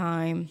long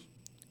time.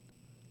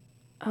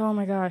 Oh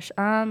my gosh.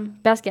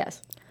 Best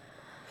guess.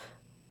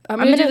 I'm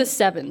gonna do the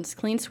 7s.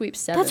 Clean Sweep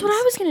 7s. That's what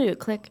I was going to do.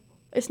 Click.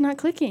 It's not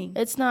clicking.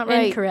 It's not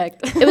right.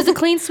 Incorrect. It was a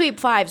Clean Sweep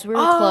 5s. We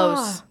were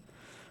close.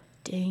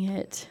 Dang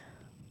it.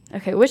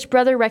 Okay, which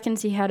brother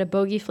reckons he had a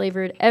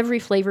bogey-flavored every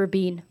flavor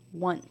bean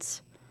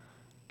once?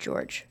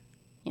 George.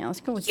 Yeah, let's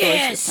go with George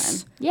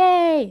this time.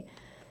 Yay!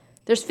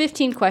 There's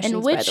 15 questions,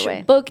 In by which the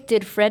way. book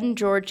did Fred and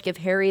George give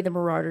Harry the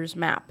Marauder's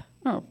map?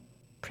 Oh,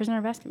 Prisoner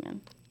of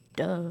Azkaban.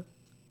 Duh.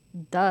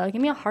 Duh.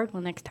 Give me a hard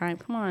one next time.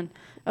 Come on.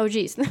 Oh,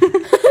 jeez.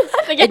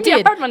 It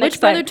did. Which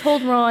brother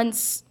told Ron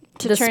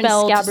to turn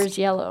Scabbers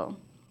yellow?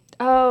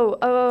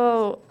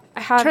 Oh.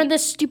 Turn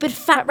this stupid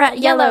fat rat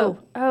yellow.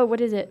 Oh, what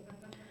is it?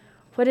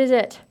 What is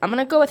it? I'm going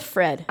to go with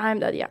Fred.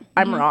 I'm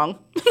wrong.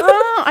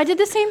 Oh, I did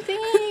the same thing.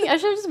 I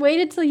should have just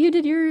waited till you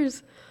did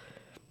yours.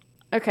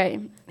 Okay.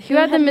 Who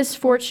had the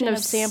misfortune of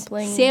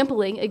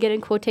sampling, again in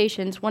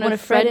quotations, one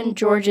of Fred and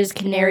George's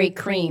canary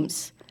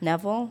creams?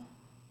 Neville?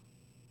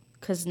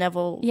 Because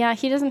Neville... Yeah,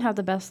 he doesn't have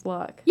the best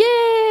luck. Yay!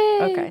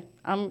 Okay.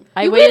 I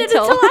You waited waited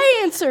until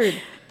I answered.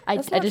 I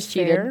just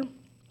cheated. All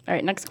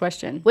right, next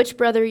question. Which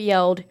brother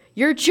yelled,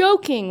 "You're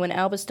joking," when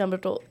Albus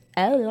Dumbledore...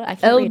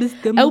 Albus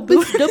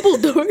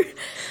Dumbledore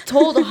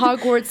told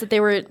Hogwarts that they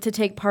were to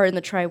take part in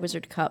the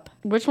Triwizard Cup.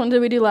 Which one did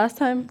we do last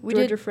time?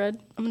 George or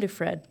Fred? I'm gonna do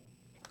Fred.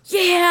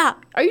 Yeah.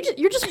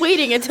 You're just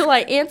waiting until I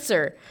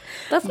answer.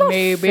 That's not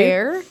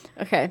fair.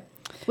 Okay.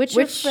 Which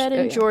of Fred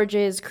and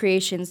George's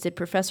creations did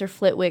Professor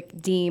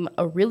Flitwick deem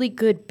a really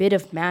good bit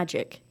of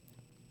magic?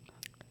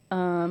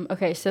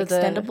 Okay, so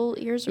extendable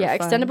ears. Are fun.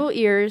 Extendable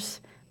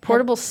ears,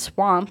 portable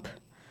swamp,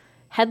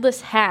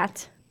 headless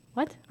hat.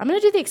 What? I'm gonna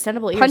do the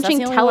extendable ears. Punching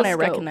that's the only telescope. one I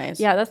recognize.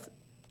 Yeah, that's.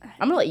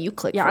 I'm gonna let you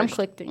click. Yeah, first.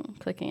 I'm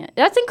clicking it.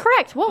 That's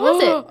incorrect. What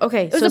was it?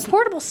 Okay, it was a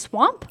portable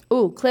swamp.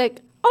 Ooh,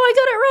 click. Oh, I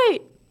got it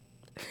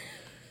right.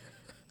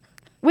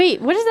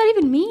 Wait, what does that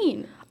even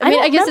mean?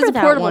 I guess it's a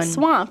portable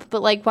swamp,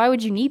 but why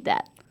would you need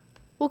that?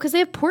 Well, because they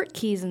have port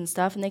keys and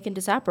stuff, and they can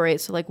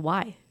disapparate. So,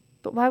 why?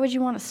 But why would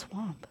you want a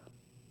swamp?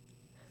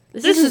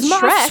 This is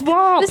my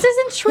swamp. This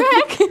isn't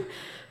Shrek.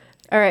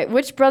 All right.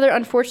 Which brother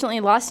unfortunately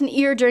lost an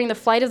ear during the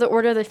flight of the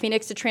Order of the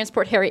Phoenix to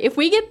transport Harry? If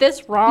we get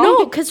this wrong,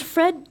 no, because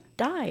Fred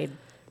died.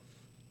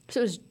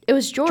 So it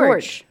was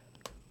George.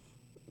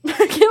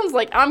 Caleb's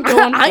like, I'm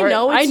going for I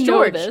know it. it's I know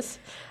George. This.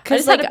 I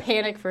just had to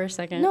panic for a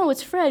second. No,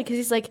 it's Fred because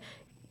he's like,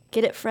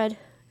 get it, Fred.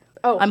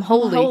 Oh, I'm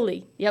holy.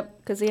 Holy. Yep.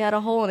 Because he had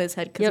a hole in his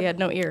head because he had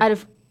no ear. Out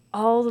of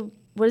all the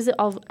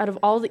out of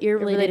all the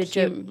ear-related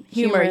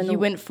humor, you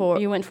went for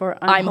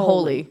I'm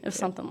holy. Or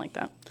something like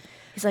that.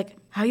 He's like,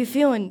 how you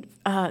feeling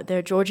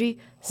there, Georgie?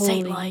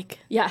 Saint-like.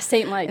 Yeah,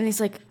 saint-like. And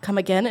he's like, come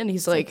again? And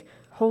he's like,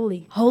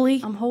 holy.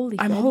 Holy? I'm holy,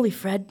 Fred. I'm holy,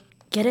 Fred.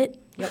 Get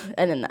it? Yep.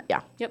 And then that,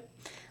 Yep.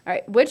 All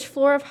right. Which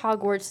floor of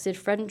Hogwarts did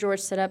Fred and George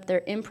set up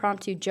their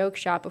impromptu joke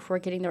shop before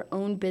getting their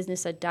own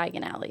business at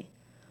Diagon Alley?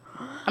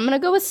 I'm going to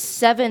go with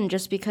 7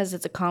 just because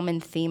it's a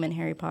common theme in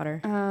Harry Potter.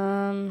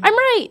 I'm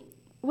right.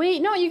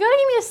 Wait, no, you got to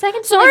give me a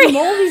second to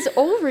mull these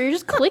over. You're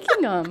just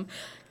clicking them.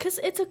 Because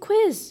it's a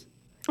quiz.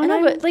 I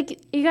know, but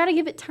you got to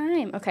give it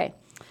time. Okay.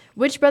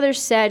 Which brother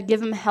said,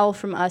 "Give him hell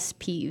from us,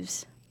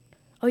 Peeves"?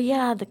 Oh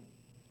yeah, the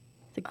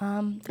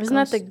isn't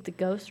that the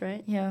ghost,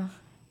 right? Yeah.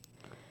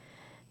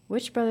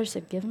 Which brother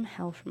said, "Give him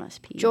hell from us,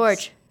 Peeves"?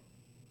 George.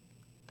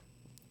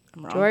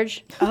 I'm wrong.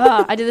 George?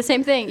 I did the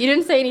same thing. You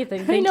didn't say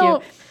anything. Thank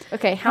you.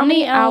 Okay, how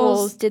many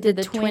owls did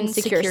the twins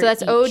secure? So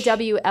that's each?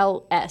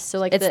 OWLS. So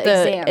like It's the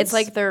exams. It's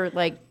like their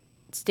like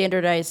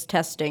standardized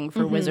testing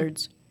for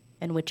wizards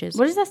and witches.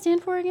 What does that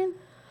stand for again?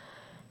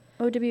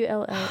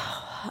 OWLL.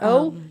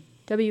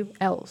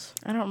 OWLs.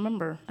 I don't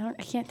remember. I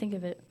can't think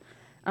of it.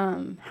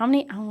 How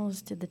many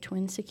owls did the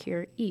twins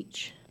secure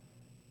each?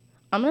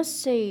 I'm gonna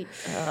say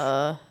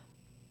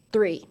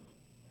 3.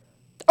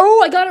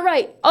 Oh, I got it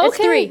right. okay. It's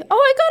 3. Oh,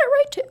 I got it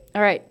right too.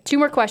 All right, 2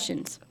 more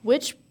questions.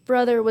 Which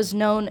brother was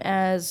known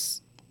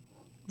as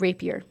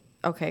Rapier.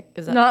 okay?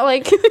 Is that Not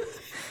like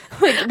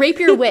like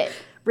Rapier Wit.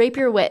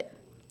 Rapier Wit.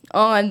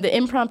 on the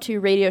impromptu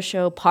radio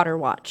show Potter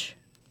Watch?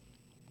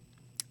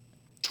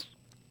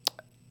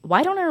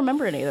 Why don't I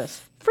remember any of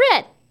this?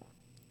 Fred.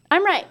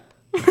 I'm right.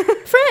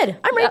 Fred,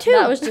 I'm right too.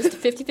 That was just a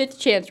 50-50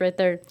 chance right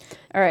there.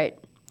 All right.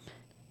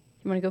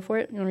 You want to go for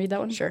it? You want to read that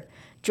one? Sure.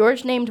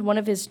 George named one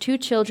of his 2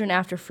 children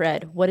after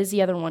Fred. What is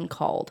the other one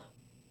called?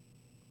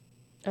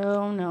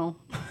 Oh, no.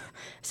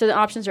 So the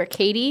options are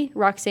Katie,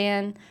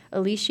 Roxanne,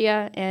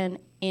 Alicia, and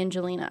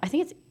Angelina. I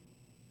think it's...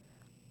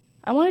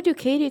 I want to do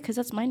Katie because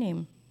that's my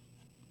name.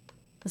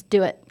 Let's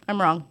do it.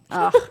 I'm wrong.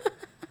 Oh.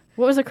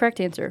 What was the correct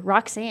answer?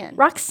 Roxanne.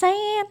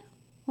 Roxanne.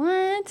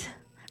 What?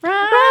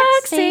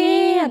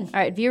 Roxanne. All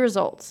right, view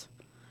results.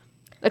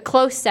 A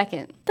close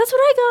second. That's what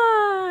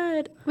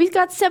I got. We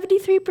got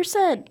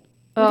 73%.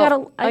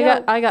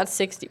 I got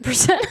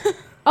 60%.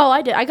 Oh,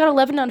 I did. I got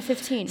 11 out of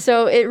 15.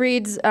 So it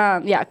reads,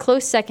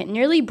 close second.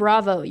 Nearly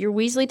bravo. Your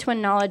Weasley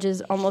twin knowledge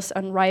is almost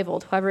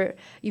unrivaled. However,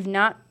 you've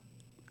not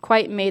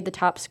quite made the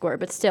top score,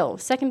 but still,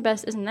 second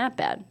best isn't that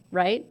bad,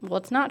 right? Well,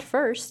 it's not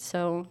first,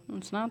 so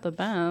it's not the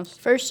best.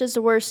 First is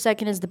the worst,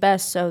 second is the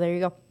best, so there you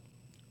go.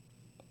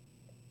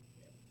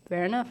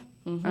 Fair enough.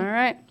 Mm-hmm. All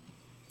right.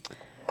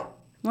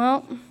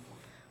 Well,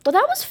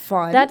 that was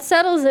fun. that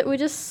settles it. We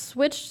just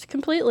switched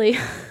completely.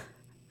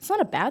 It's not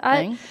a bad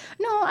thing.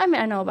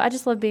 I know, but I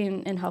just love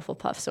being in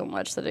Hufflepuff so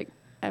much that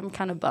I'm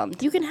kind of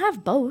bummed. You can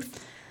have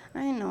both.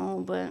 I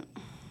know, but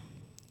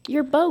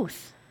You're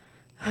both.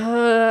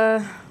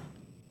 I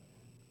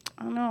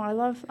don't know. I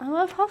love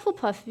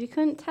Hufflepuff. If you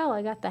couldn't tell,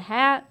 I got the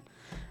hat.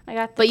 I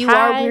got the But you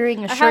tie. are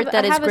wearing a shirt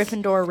that is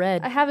Gryffindor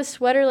red. I have a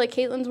sweater like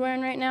Caitlin's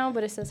wearing right now,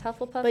 but it says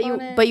Hufflepuff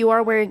on it. But you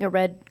are wearing a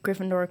red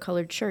Gryffindor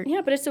colored shirt.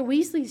 Yeah, but it's a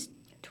Weasley's.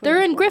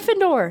 They're in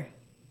Gryffindor.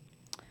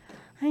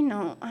 I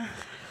know.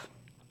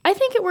 I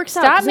think it works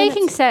out. Stop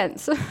making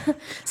sense.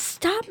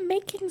 Stop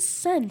making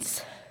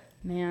sense.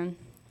 Man.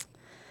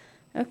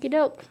 Okie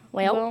doke.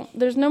 Well,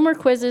 there's no more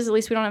quizzes. At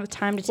least we don't have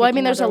time to take. Well, I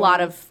mean, there's a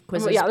lot of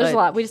quizzes. Yeah, there's a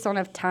lot. We just don't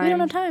have time. We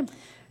don't have time.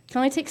 Can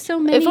only take so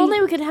many. If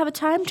only we could have a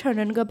time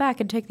turner and go back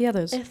and take the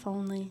others. If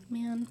only,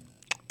 man.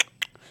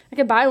 I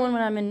could buy one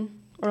when I'm in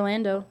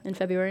Orlando in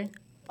February.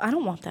 I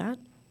don't want that.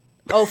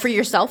 Oh, for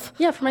yourself?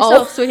 Yeah, for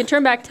myself, so we can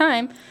turn back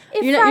time.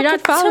 You're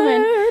not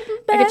following.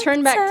 I could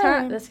turn back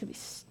time. That's gonna be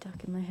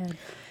stuck in my head.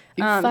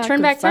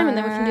 Turn back time, and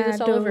then we can do this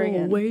all over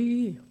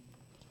again.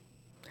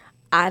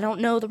 I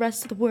don't know the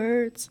rest of the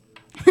words.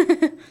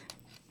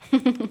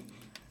 Okie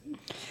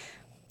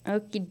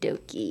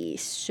dokie.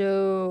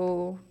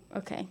 So,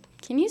 okay.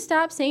 Can you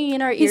stop singing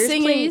in our ears,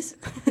 please?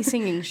 He's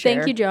singing Cher.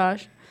 Thank you,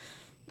 Josh.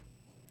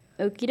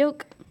 Okie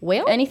doke.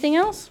 Well, anything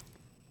else?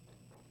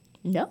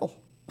 No.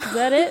 Is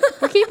that it?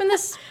 We're keeping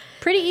this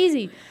pretty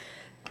easy.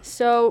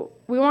 So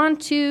we want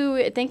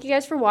to thank you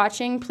guys for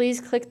watching. Please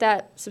click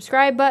that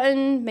subscribe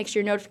button. Make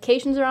sure your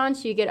notifications are on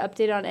so you get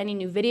updated on any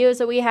new videos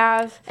that we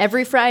have.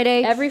 Every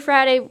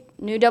Friday,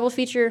 new double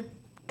feature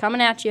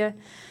coming at you.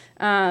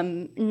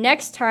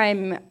 Next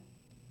time,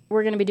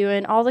 we're going to be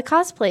doing all the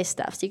cosplay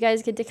stuff. So you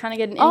guys get to kind of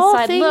get an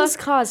inside look. All things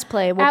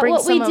cosplay. We'll bring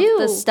some of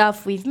the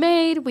stuff we've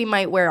made. We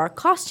might wear our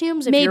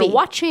costumes if you're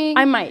watching.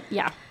 I might,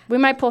 yeah. We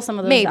might pull some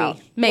of those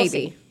out.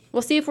 Maybe.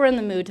 We'll see if we're in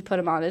the mood to put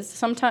them on.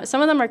 Sometimes some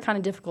of them are kind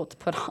of difficult to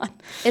put on.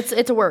 It's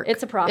a work.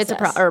 It's a process. It's a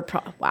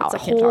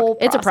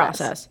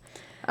process.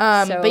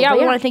 But we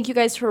want to thank you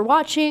guys for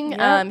watching.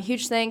 Yep.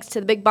 Huge thanks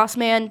to the big boss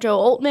man, Joe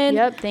Altman.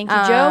 Yep, thank you,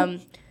 Joe.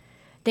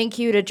 Thank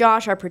you to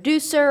Josh, our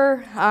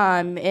producer,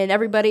 and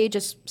everybody.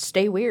 Just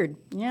stay weird,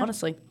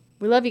 honestly.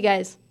 We love you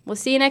guys. We'll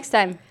see you next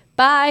time.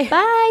 Bye.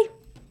 Bye.